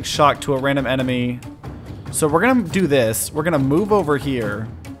damage, inflict shock to a random enemy. So we're gonna do this. We're gonna move over here.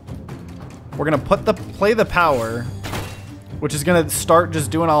 We're gonna play the power, which is gonna start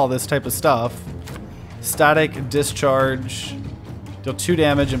just doing all this type of stuff. Static discharge. Deal 2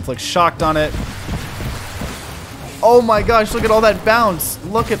 damage, inflict shocked on it. Oh my gosh, look at all that bounce.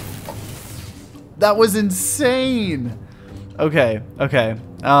 Look at... That was insane. Okay, okay.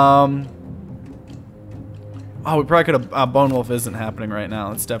 Oh, we probably could have... Bone Wolf isn't happening right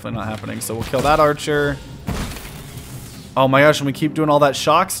now. It's definitely not happening. So we'll kill that archer. Oh my gosh, and we keep doing all that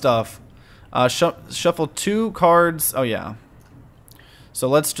shock stuff. Shuffle 2 cards. Oh yeah. So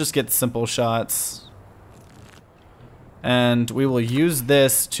let's just get simple shots. And we will use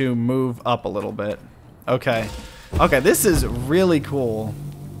this to move up a little bit. Okay. Okay, this is really cool.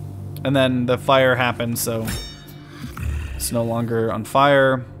 And then the fire happens, so it's no longer on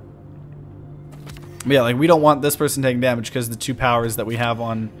fire. But yeah, like we don't want this person taking damage because the 2 powers that we have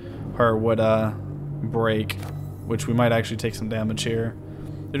on her would break, which we might actually take some damage here.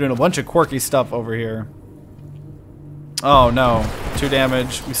 They're doing a bunch of quirky stuff over here. Oh no, 2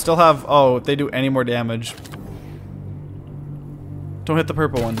 damage. We still have... Oh, if they do any more damage... Don't hit the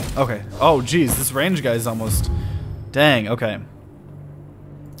purple one. Okay. Oh, geez, this range guy's almost... Dang, okay.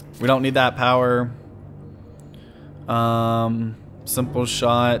 We don't need that power. Simple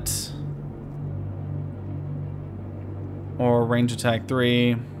shot. Or range attack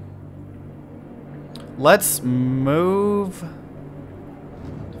 3. Let's move...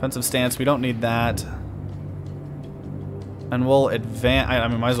 Defensive stance, we don't need that. And we'll advance... I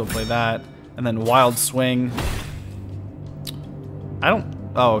mean, might as well play that. And then wild swing. I don't...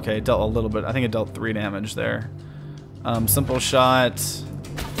 Oh, okay, it dealt a little bit. I think it dealt 3 damage there. Simple shot.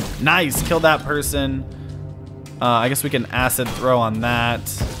 Nice, killed that person. I guess we can acid throw on that.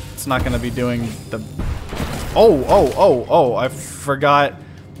 It's not going to be doing the... Oh, I forgot.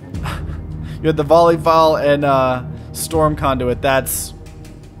 You had the volley foul and storm conduit. It's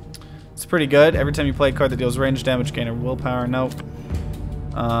pretty good. Every time you play a card that deals range damage, gain a willpower. Nope.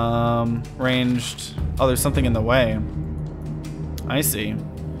 Ranged. Oh, there's something in the way. I see.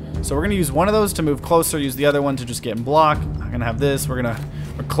 So we're gonna use one of those to move closer, use the other one to just get in block. I'm gonna have this. We're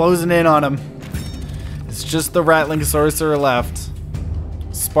closing in on him. It's just the Rattling Sorcerer left.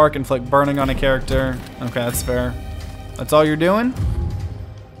 Spark inflict burning on a character. Okay, that's fair. That's all you're doing?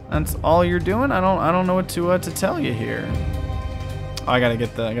 That's all you're doing? I don't know what to tell you here. Oh, I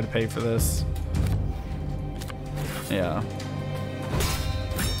gotta pay for this. Yeah.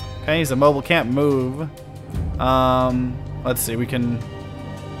 Okay, he's immobile, can't move. Let's see, we can...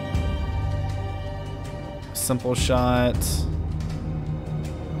 Simple shot.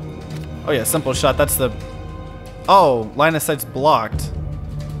 Oh yeah, simple shot, that's the... Oh, line of sight's blocked.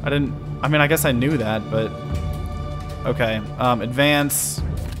 I mean, I guess I knew that, but... Okay, advance.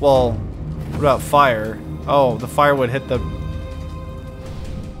 Well, what about fire? Oh, the fire would hit the...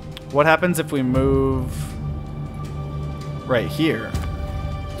 What happens if we move... right here?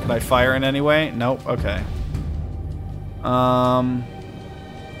 Could I fire in any way? Nope, okay.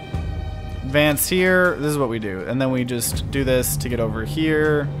 Advance here. This is what we do. And then we just do this to get over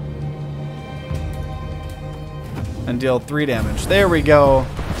here. And deal 3 damage. There we go.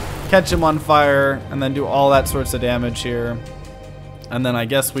 Catch him on fire. And then do all that sorts of damage here. And then I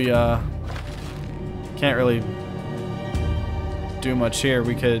guess we can't really do much here.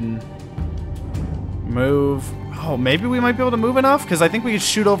 We can move. Oh, maybe we might be able to move enough? Because I think we could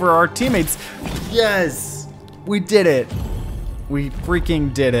shoot over our teammates. Yes! We did it. We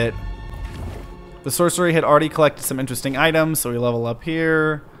freaking did it. The sorcery had already collected some interesting items, so we level up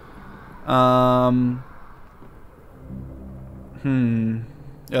here. Yeah,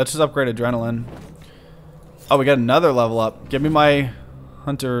 let's just upgrade adrenaline. Oh, we got another level up. Give me my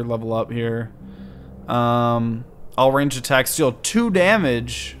hunter level up here. All range attacks deal 2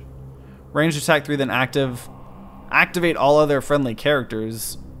 damage. Range attack 3, then activate all other friendly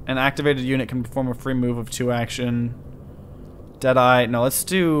characters. An activated unit can perform a free move of 2 action. Deadeye. No, let's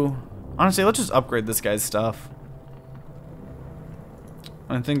do... Honestly, let's just upgrade this guy's stuff.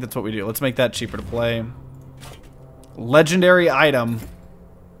 I think that's what we do. Let's make that cheaper to play. Legendary item.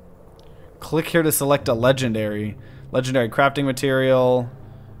 Click here to select a legendary. Legendary crafting material.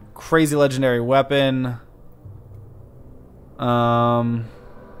 Crazy legendary weapon.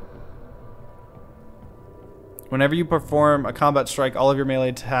 Whenever you perform a combat strike, all of your melee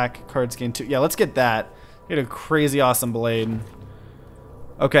attack cards gain 2. Yeah, let's get that. Get a crazy awesome blade.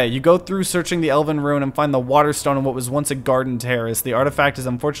 Okay, you go through searching the Elven Ruin and find the water stone in what was once a garden terrace. The artifact is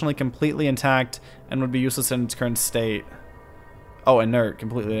unfortunately completely intact and would be useless in its current state. Oh, inert.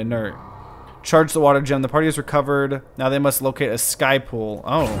 Completely inert. Charge the water gem. The party has recovered. Now they must locate a sky pool.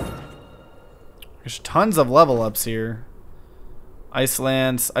 Oh. There's tons of level ups here.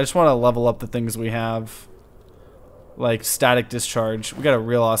 Icelands. I just want to level up the things we have. Like static discharge. We got a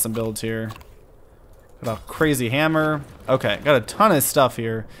real awesome build here. Got a crazy hammer. Okay, got a ton of stuff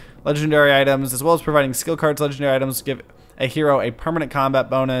here. Legendary items, as well as providing skill cards. Legendary items give a hero a permanent combat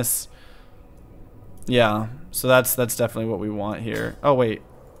bonus. Yeah, so that's definitely what we want here. Oh wait.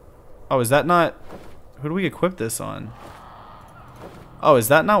 Oh, is that not... Who do we equip this on? Oh, is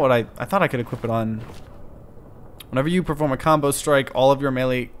that not what I thought I could equip it on. Whenever you perform a combo strike, all of your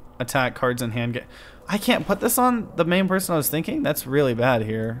melee attack cards in hand get... I can't put this on the main person I was thinking? That's really bad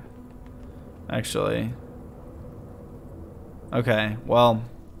here. Actually. Okay, well.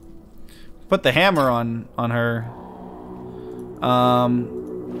 Put the hammer on her. I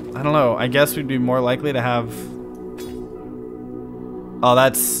don't know. I guess we'd be more likely to have... Oh,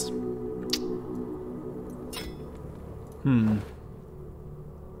 that's...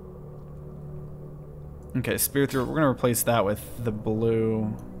 Okay, spear through. We're gonna replace that with the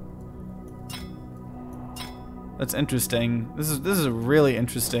blue. That's interesting. This is a really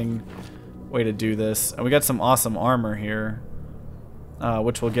interesting way to do this. And we got some awesome armor here,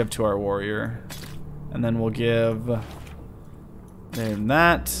 which we'll give to our warrior, and then we'll give him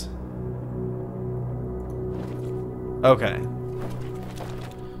that. Okay.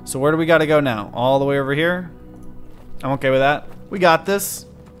 So where do we got to go now? All the way over here? I'm okay with that. We got this.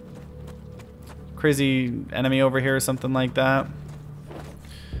 Crazy enemy over here or something like that.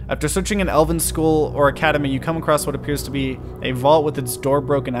 After searching an elven school or academy, you come across what appears to be a vault with its door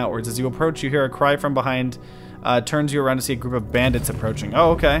broken outwards. As you approach, you hear a cry from behind. Turns you around to see a group of bandits approaching.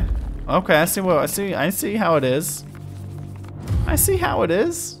 Oh, okay. Okay, I see how it is. I see how it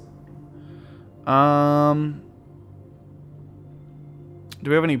is. Do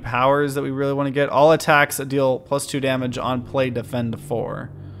we have any powers that we really want to get? All attacks deal +2 damage on play, defend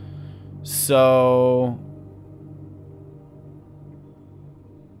 4. So...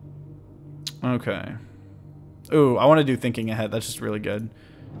 Okay. Ooh, I want to do thinking ahead. That's just really good.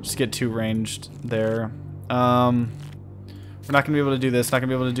 Just get 2 ranged there. We're not going to be able to do this. Not going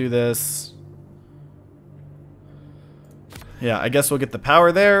to be able to do this. Yeah, I guess we'll get the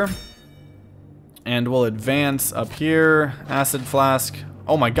power there. And we'll advance up here. Acid flask.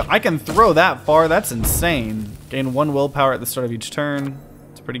 Oh my god, I can throw that far. That's insane. Gain 1 willpower at the start of each turn.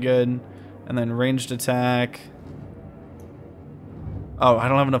 It's pretty good. And then ranged attack. Oh, I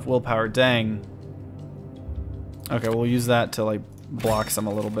don't have enough willpower. Dang. Okay, we'll use that to like block some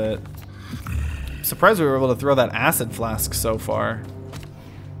a little bit. I'm surprised we were able to throw that acid flask so far.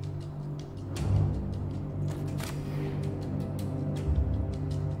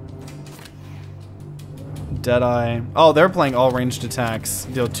 Deadeye. Oh, they're playing all ranged attacks.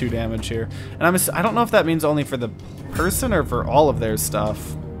 Deal 2 damage here. And I don't know if that means only for the person or for all of their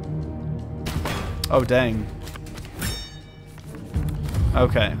stuff. Oh, dang.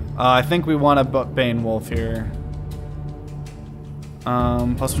 Okay. I think we want a Bane Wolf here.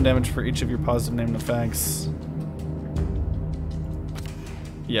 +1 damage for each of your positive named effects.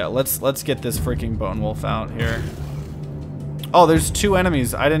 Yeah, let's get this freaking Bone Wolf out here. Oh, there's 2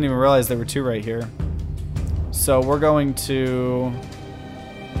 enemies. I didn't even realize there were 2 right here. So we're going to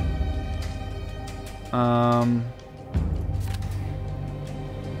I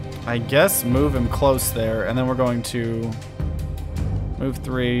guess move him close there, and then we're going to move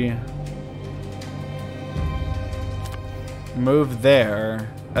 3, move there,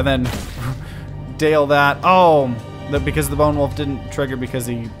 and then Dale that. Oh, because the Bone Wolf didn't trigger because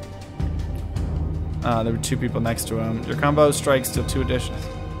he there were 2 people next to him. Your combo strikes deal 2 additions.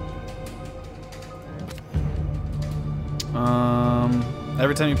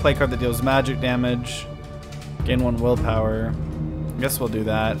 Every time you play a card that deals magic damage, gain 1 willpower. I guess we'll do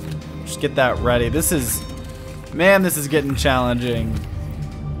that. Just get that ready. This is, man, this is getting challenging.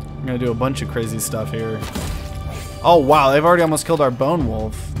 I'm gonna do a bunch of crazy stuff here. Oh wow, they've already almost killed our Bone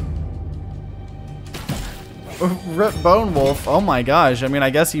Wolf. Rip Bone Wolf. Oh my gosh. I mean, I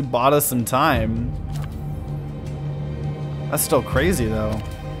guess he bought us some time. That's still crazy though.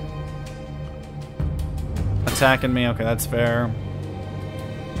 Attacking me. Okay, that's fair.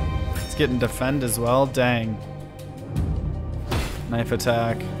 It's getting defend as well. Dang. Knife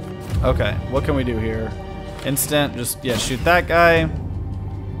attack. Okay, what can we do here? Instant. Just, yeah, shoot that guy.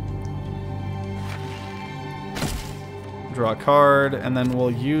 draw a card, and then we'll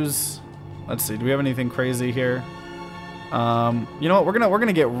use, let's see, do we have anything crazy here? You know what, we're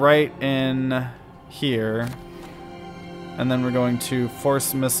gonna get right in here, and then we're going to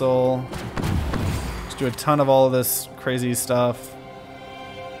force missile. Just do a ton of all of this crazy stuff.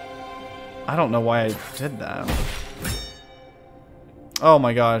 I don't know why I did that. Oh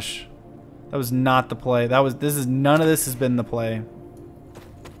my gosh. That was not the play. None of this has been the play.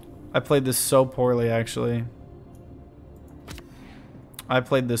 I played this so poorly, actually. I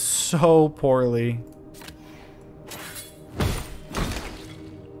played this so poorly.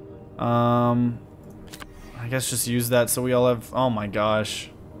 I guess just use that so we all have, oh my gosh.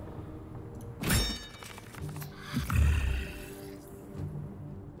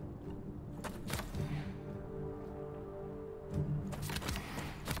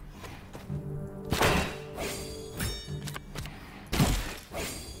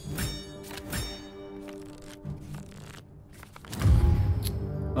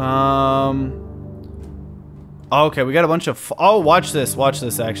 Okay, we got a bunch of... Oh, watch this,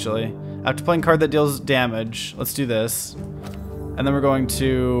 actually. After playing a card that deals damage, let's do this. And then we're going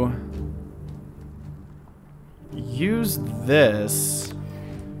to... use this.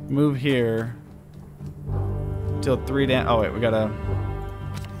 Move here. Deal 3 damage. Oh, wait, we gotta...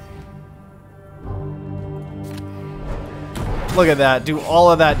 Look at that, do all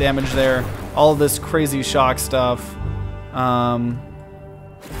of that damage there. All of this crazy shock stuff. I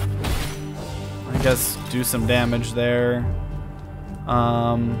guess do some damage there.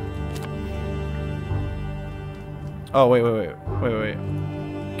 Oh, wait.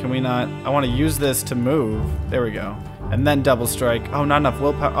 Can we not? I want to use this to move. There we go. And then double strike. Oh, not enough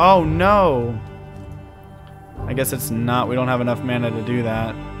willpower. Oh, no. I guess it's not. We don't have enough mana to do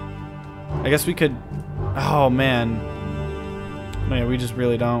that. I guess we could... Oh, man. No, yeah, we just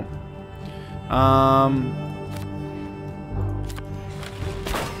really don't.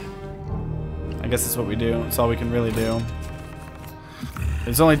 I guess that's what we do. That's all we can really do.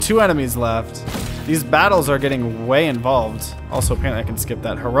 There's only 2 enemies left. These battles are getting way involved. Also, apparently I can skip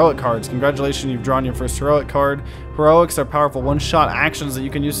that. Heroic cards. Congratulations, you've drawn your first heroic card. Heroics are powerful one-shot actions that you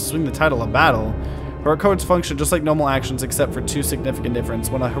can use to swing the title of battle. Heroic cards function just like normal actions except for 2 significant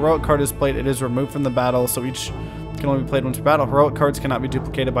differences. When a heroic card is played, it is removed from the battle, so each can only be played once per battle. Heroic cards cannot be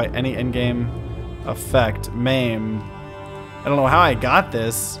duplicated by any in-game effect. Maim. I don't know how I got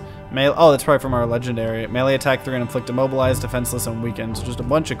this. Oh, that's probably from our legendary. Melee attack 3 and inflict immobilized, defenseless, and weakened. So just a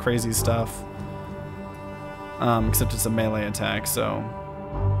bunch of crazy stuff. Except it's a melee attack, so...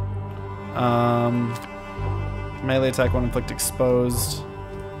 melee attack 1, inflict exposed.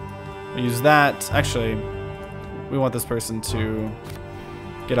 We use that. Actually, we want this person to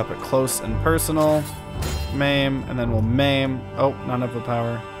get up at close and personal. Maim, and then we'll maim. Oh, not enough of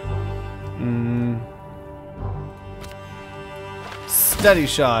power. Steady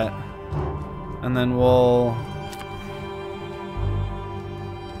shot. And then we'll...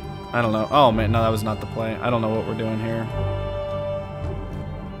 I don't know. Oh, man, no, that was not the play. I don't know what we're doing here.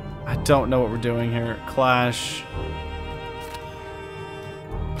 I don't know what we're doing here. Clash.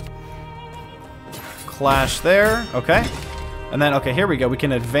 Clash there. Okay. And then, okay, here we go. We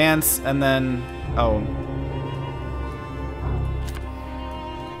can advance and then... Oh.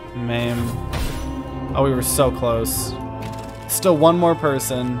 Maim. Oh, we were so close. Still one more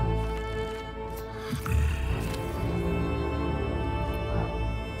person.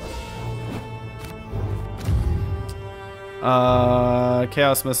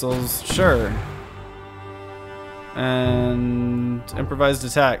 Chaos missiles, sure. And improvised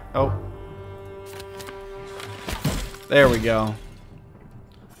attack. Oh. There we go.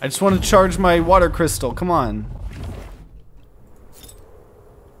 I just want to charge my water crystal. Come on.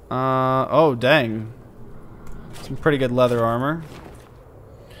 Oh, dang. Some pretty good leather armor.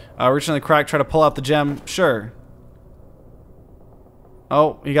 Reach in the crack, try to pull out the gem. Sure.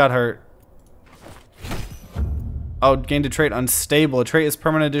 Oh, he got hurt. Oh, gained a trait unstable. A trait is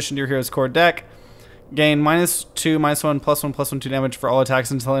permanent addition to your hero's core deck. Gain -2, -1, +1, +1, 2 damage for all attacks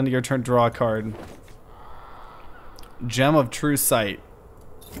until the end of your turn. Draw a card. Gem of True Sight.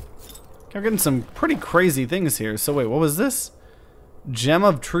 Okay, we're getting some pretty crazy things here. So wait, what was this? Gem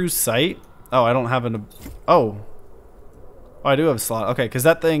of True Sight? Oh, I don't have an... Oh. Oh, I do have a slot. Okay, because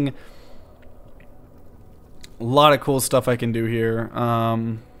that thing... A lot of cool stuff I can do here.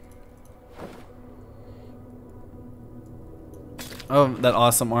 Oh, that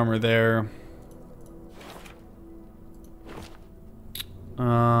awesome armor there.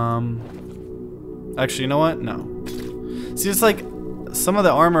 Actually, you know what? No. See, it's like some of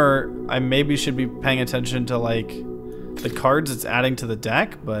the armor I maybe should be paying attention to, like the cards it's adding to the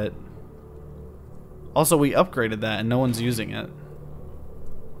deck, but Also, we upgraded that and no one's using it.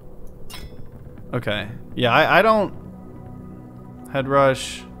 Okay. Yeah, I don't... Head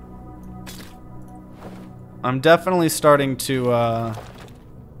rush. I'm definitely starting to,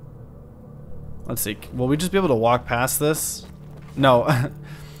 let's see. Will we just be able to walk past this? No.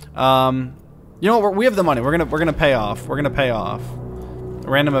 You know what? We have the money. We're gonna pay off. We're gonna pay off. A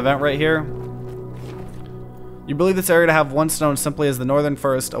random event right here. You believe this area to have once known simply as the Northern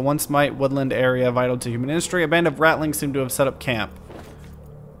Forest, a once might woodland area vital to human industry. A band of ratlings seem to have set up camp.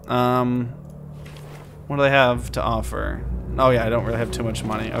 What do they have to offer? Oh yeah, I don't really have too much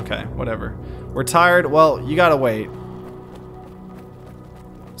money. Okay, whatever. We're tired. Well, you gotta wait.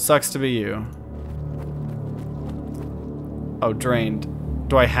 Sucks to be you. Oh, drained.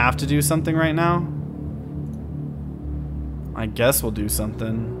 Do I have to do something right now? I guess we'll do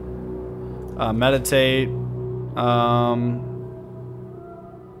something. Meditate. I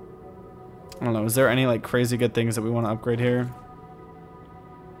don't know. Is there any like crazy good things that we want to upgrade here?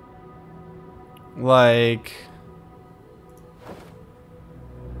 Like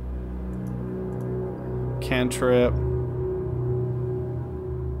cantrip.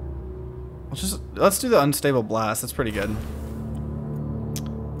 Let's do the unstable blast. That's pretty good.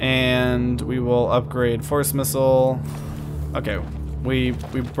 And we will upgrade force missile. Okay, we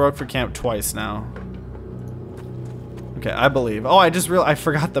broke for camp twice now. Okay, I believe. Oh, I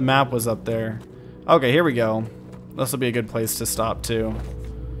forgot the map was up there. Okay, here we go. This will be a good place to stop too.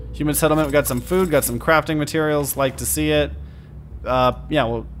 Human settlement. We got some food, got some crafting materials. Like to see it. Yeah.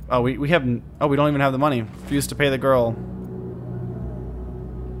 Well. Oh, we have. Oh, we don't even have the money. Refuse to pay the girl.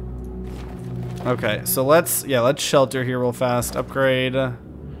 Okay, so let's shelter here real fast. Upgrade.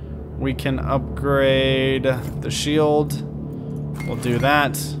 We can upgrade the shield. We'll do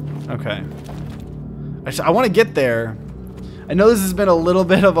that. Okay. I want to get there. I know this has been a little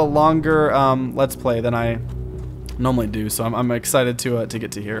bit of a longer let's play than I normally do, so I'm excited to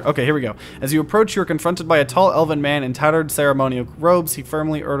get to here. Okay, here we go. As you approach, you are confronted by a tall elven man in tattered ceremonial robes. He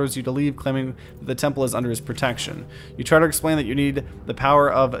firmly orders you to leave, claiming that the temple is under his protection. You try to explain that you need the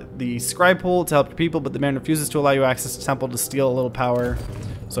power of the scribe pool to help your people, but the man refuses to allow you access to the temple to steal a little power.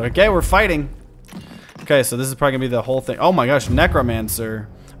 So, okay, we're fighting. Okay, so this is probably gonna be the whole thing. Oh my gosh, necromancer.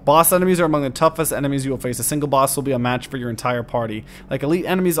 Boss enemies are among the toughest enemies you will face. A single boss will be a match for your entire party. Like elite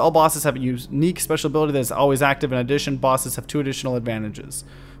enemies, all bosses have a unique special ability that is always active. In addition, bosses have 2 additional advantages.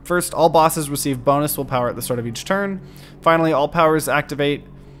 First, all bosses receive bonus willpower at the start of each turn. Finally, all powers activate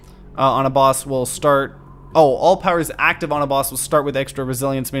on a boss will start... Oh, all powers active on a boss will start with extra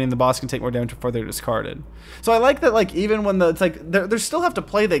resilience, meaning the boss can take more damage before they're discarded. So I like that, like, even when it's like, they still have to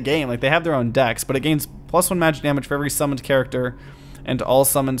play the game. Like, they have their own decks, but it gains +1 magic damage for every summoned character, and all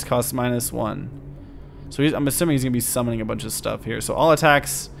summons cost -1. So I'm assuming he's going to be summoning a bunch of stuff here. So all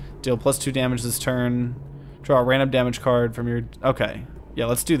attacks deal +2 damage this turn. Draw a random damage card from your... Okay. Yeah,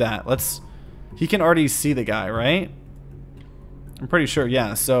 let's do that. He can already see the guy, right? I'm pretty sure,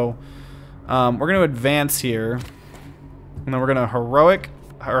 yeah. So we're going to advance here. And then we're going to heroic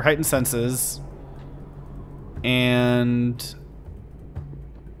or heighten senses. And...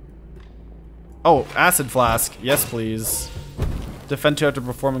 Oh, acid flask. Yes, please. Defend 2 after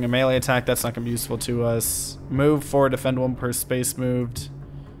performing a melee attack. That's not going to be useful to us. Move 4, defend 1 per space moved.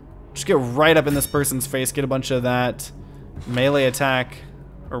 Just get right up in this person's face. Get a bunch of that. Melee attack.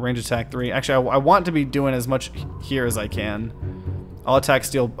 Or range attack 3. Actually, I want to be doing as much here as I can. All attacks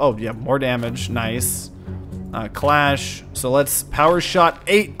deal... Oh, yeah, more damage. Nice. Clash. So let's... Power shot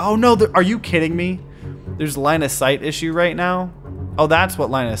 8. Oh, no. Are you kidding me? There's line of sight issue right now? Oh, that's what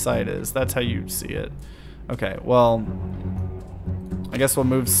line of sight is. That's how you see it. Okay, well... I guess we'll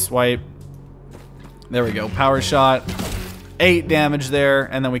move swipe. There we go. Power shot. 8 damage there,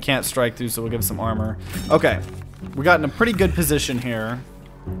 and then we can't strike through, so we'll give some armor. Okay. We got in a pretty good position here.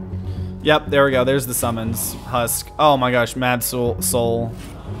 Yep, there we go. There's the summons. Husk. Oh my gosh, Mad Soul.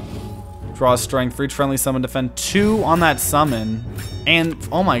 Draw strength for each friendly summon. Defend 2 on that summon. And,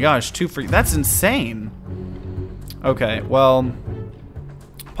 oh my gosh, 2 free. That's insane. Okay, well...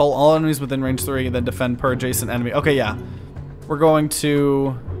 Pull all enemies within range 3, then defend per adjacent enemy. Okay, yeah. We're going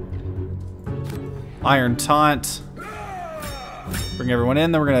to Iron Taunt. Bring everyone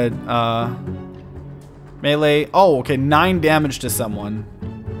in. Then we're gonna melee. Oh, okay, 9 damage to someone.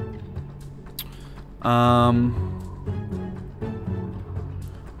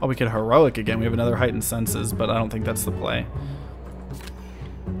 Oh, we could heroic again. We have another heightened senses, but I don't think that's the play.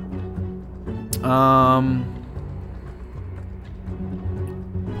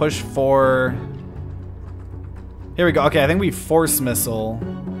 Push 4. Here we go. Okay, I think we force missile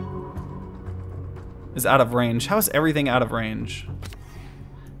is out of range. How is everything out of range?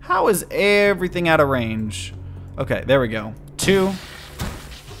 How is everything out of range? Okay, there we go. 2.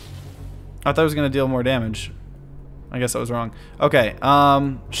 I thought it was going to deal more damage. I guess I was wrong. Okay,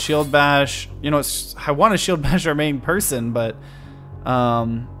 shield bash. You know, I want to shield bash our main person, but I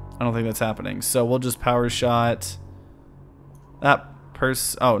don't think that's happening. So we'll just power shot that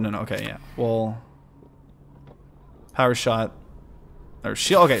person. Oh, no, okay, yeah. We'll power shot or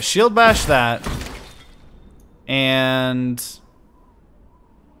shield. Okay, shield bash that. And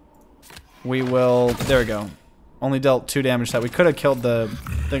we will, there we go. Only dealt 2 damage to that. We could have killed the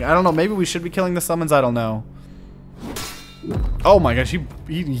thing. I don't know, maybe we should be killing the summons, I don't know. Oh my gosh, he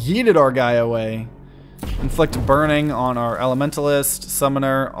yeeted our guy away. Inflict burning on our elementalist,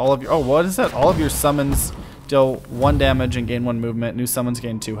 summoner, all of your, oh, what is that? All of your summons deal 1 damage and gain 1 movement. New summons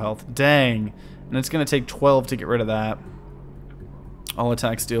gain 2 health. Dang. And it's gonna take 12 to get rid of that. All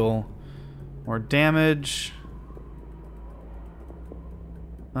attacks deal more damage.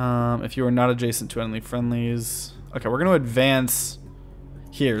 If you are not adjacent to enemy friendlies. Okay, we're gonna advance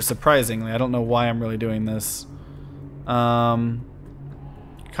here, surprisingly. I don't know why I'm really doing this. Combo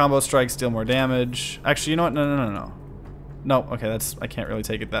strikes deal more damage. Actually, you know what? No. No, okay, that's, I can't really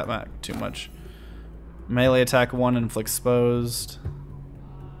take it that back too much. Melee attack 1, inflict exposed.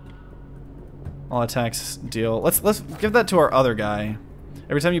 All attacks deal. Let's give that to our other guy.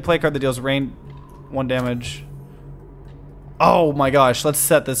 Every time you play a card that deals rain 1 damage. Oh my gosh, let's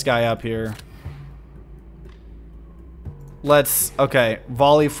set this guy up here. Let's, okay,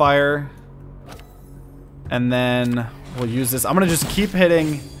 volley fire. And then we'll use this. I'm gonna just keep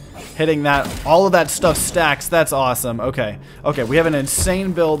hitting that. All of that stuff stacks. That's awesome. Okay. Okay, we have an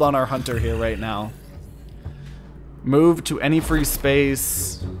insane build on our hunter here right now. Move to any free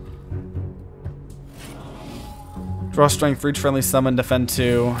space. Draw strength for each friendly summon, defend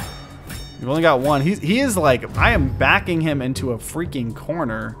 2. You've only got 1. He is like, I am backing him into a freaking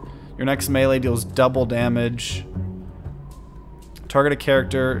corner. Your next melee deals double damage. Target a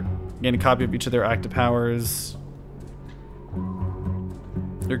character, gain a copy of each of their active powers.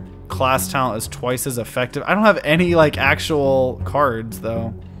 Your class talent is twice as effective. I don't have any like actual cards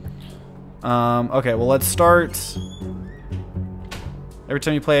though. Okay, well let's start. Every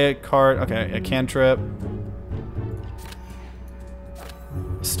time you play a card, okay, a cantrip.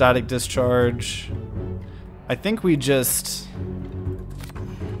 Static discharge. I think we just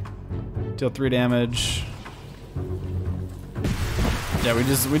deal 3 damage. Yeah, we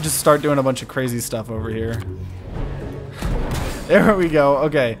just start doing a bunch of crazy stuff over here. There we go.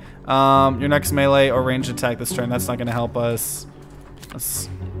 Okay. Your next melee or ranged attack this turn. That's not going to help us. Let's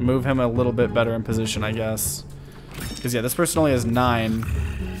move him a little bit better in position, I guess. Because yeah, this person only has 9.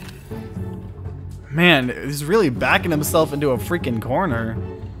 Man, he's really backing himself into a freaking corner.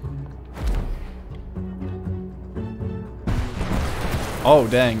 Oh,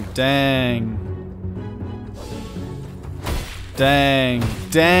 dang. Dang. Dang.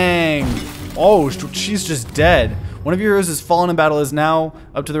 Dang. Oh, she's just dead. One of your heroes has fallen in battle. Is now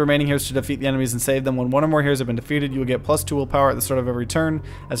up to the remaining heroes to defeat the enemies and save them. When one or more heroes have been defeated, you will get +2 willpower at the start of every turn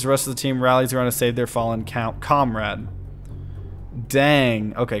as the rest of the team rallies around to save their fallen comrade.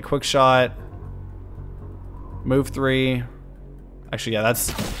 Dang. Okay, quick shot. Move 3. Actually, yeah,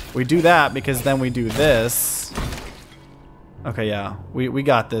 that's... We do that because then we do this. Okay, yeah. We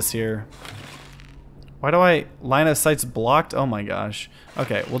got this here. Why do I... Line of sight's blocked? Oh my gosh.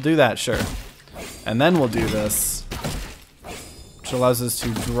 Okay, we'll do that, sure. And then we'll do this. Which allows us to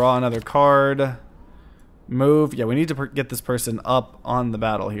draw another card. Move. Yeah, we need to get this person up on the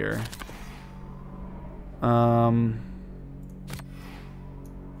battle here.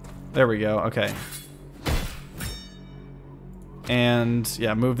 There we go. Okay. And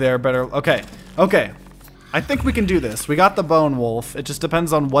yeah, move there better. Okay. Okay. I think we can do this. We got the Bone Wolf. It just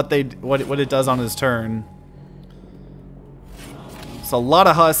depends on what it does on his turn. It's a lot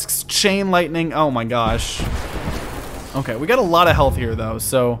of husks, chain lightning. Oh my gosh. Okay, we got a lot of health here though,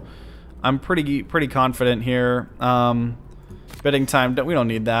 so I'm pretty confident here. Bidding time. We don't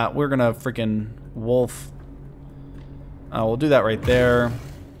need that. We're gonna freaking wolf. We'll do that right there.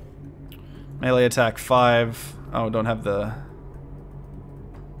 Melee attack 5. Oh, don't have the.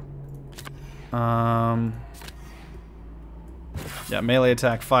 Yeah, melee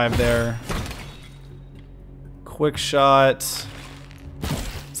attack 5 there. Quick shot.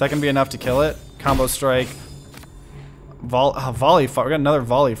 Is that gonna be enough to kill it? Combo strike. Volley fire. We got another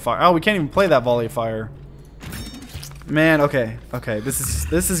volley fire. Oh, we can't even play that volley fire. Man, okay, okay. This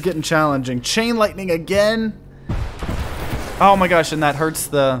is getting challenging. Chain lightning again. Oh my gosh, and that hurts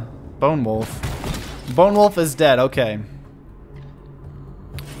the Bone Wolf. Bone Wolf is dead. Okay.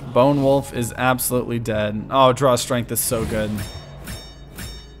 Bone Wolf is absolutely dead. Oh, draw strength is so good.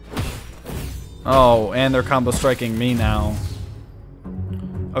 Oh, and they're combo striking me now.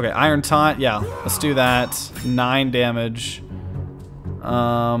 Okay, Iron Taunt. Yeah, let's do that. 9 damage.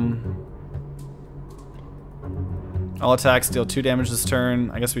 All attacks deal 2 damage this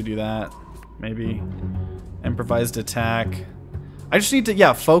turn. I guess we do that. Maybe. Improvised attack. I just need to,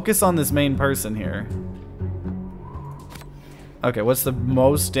 yeah, focus on this main person here. Okay, what's the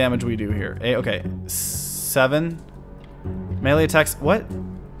most damage we do here? Okay, 7. Melee attacks, what?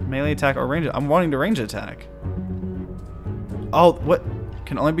 Melee attack or range? I'm wanting to range attack. Oh, what?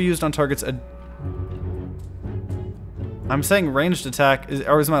 Can only be used on targets. I'm saying ranged attack,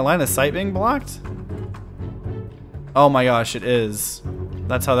 or is my line of sight being blocked? Oh my gosh, it is.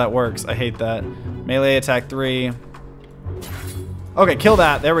 That's how that works. I hate that. Melee attack 3. Okay, kill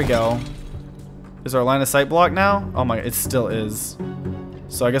that. There we go. Is our line of sight blocked now? Oh my, it still is.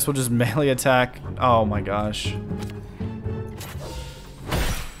 So I guess we'll just melee attack. Oh my gosh.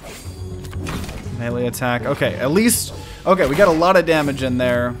 Melee attack. Okay, at least, okay, we got a lot of damage in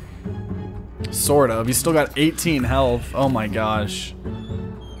there. Sort of. He's still got 18 health. Oh my gosh.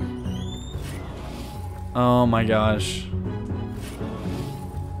 Oh my gosh.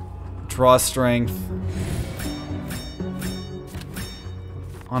 Draw strength.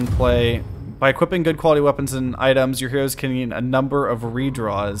 On play. By equipping good quality weapons and items, your heroes can gain a number of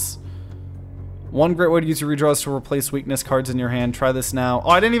redraws. One great way to use your redraws to replace weakness cards in your hand. Try this now.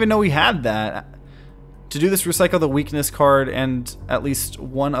 Oh, I didn't even know we had that. To do this, recycle the weakness card and at least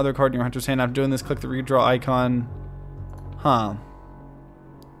one other card in your hunter's hand. After doing this, click the redraw icon. Huh.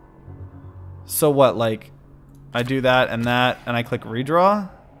 So what, like, I do that, and I click redraw?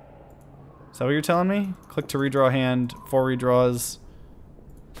 Is that what you're telling me? Click to redraw hand, 4 redraws.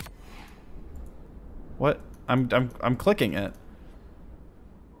 What? I'm clicking it.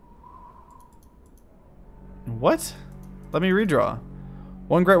 What? Let me redraw.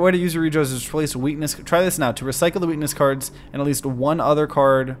 One great way to use your redraws is to replace weakness. Try this now. To recycle the weakness cards and at least one other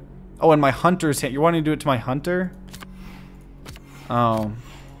card. Oh, and my hunter's hand. You're wanting to do it to my hunter? Oh.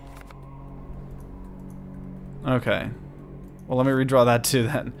 Okay. Well, let me redraw that too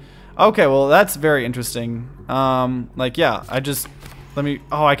then. Okay, well, that's very interesting. Like, yeah, let me,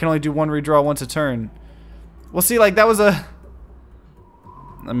 oh, I can only do one redraw once a turn. Well, see, like, that was a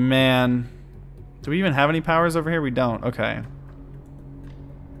man. Do we even have any powers over here? We don't. Okay.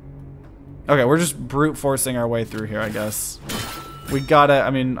 Okay, we're just brute forcing our way through here, I guess. We gotta,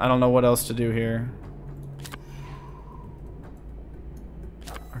 I mean, I don't know what else to do here.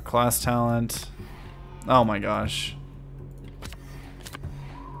 Our class talent. Oh my gosh.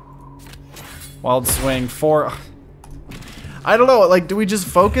 Wild swing, 4. I don't know, like, do we just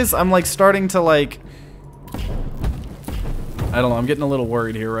focus? I'm like starting to like, I don't know, I'm getting a little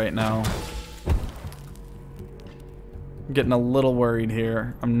worried here right now. I'm getting a little worried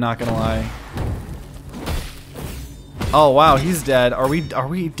here. I'm not gonna lie. Oh wow, he's dead. Are we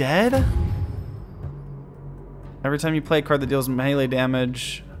dead? Every time you play a card that deals melee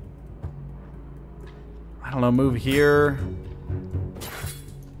damage, I don't know, move here.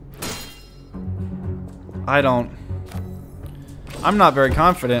 I'm not very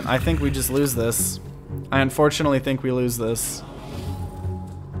confident. I think we just lose this. I unfortunately think we lose this.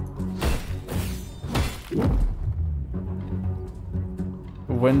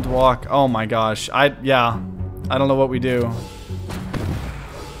 Windwalk. Oh my gosh. Yeah. I don't know what we do.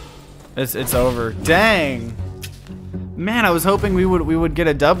 It's over. Dang. Man, I was hoping we would get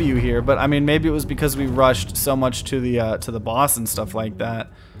a W here, but I mean maybe it was because we rushed so much to the boss and stuff like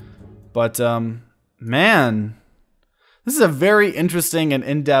that. But man, this is a very interesting and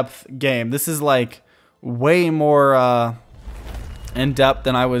in-depth game. This is like way more in-depth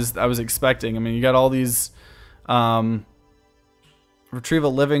than I was expecting. I mean, you got all these retrieve a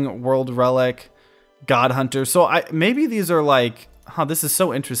living world relic, God Hunter. So maybe these are like, huh, this is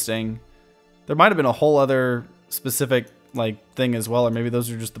so interesting. There might have been a whole other specific like thing as well, or maybe those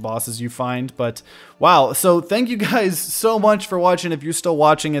are just the bosses you find. But wow, so thank you guys so much for watching. If you're still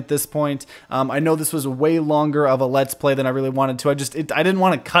watching at this point, I know this was way longer of a let's play than I really wanted to. I didn't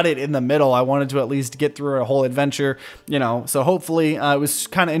want to cut it in the middle. I wanted to at least get through a whole adventure, you know. So hopefully it was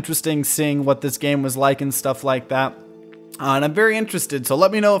kind of interesting seeing what this game was like and stuff like that. And I'm very interested, so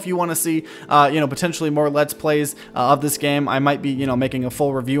let me know if you want to see, you know, potentially more Let's Plays of this game. I might be, you know, making a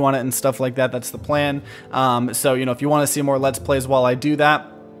full review on it and stuff like that. That's the plan. So, you know, if you want to see more Let's Plays while I do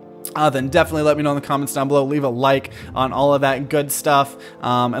that, then definitely let me know in the comments down below. Leave a like on all of that good stuff.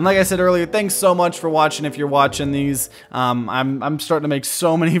 And like I said earlier, thanks so much for watching. If you're watching these, I'm starting to make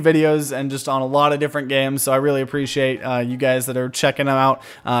so many videos and just on a lot of different games, so I really appreciate you guys that are checking them out,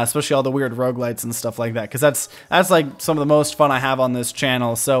 especially all the weird roguelites and stuff like that, because that's like some of the most fun I have on this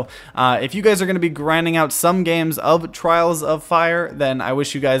channel. So if you guys are going to be grinding out some games of Trials of Fire, then I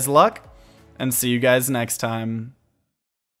wish you guys luck, and see you guys next time.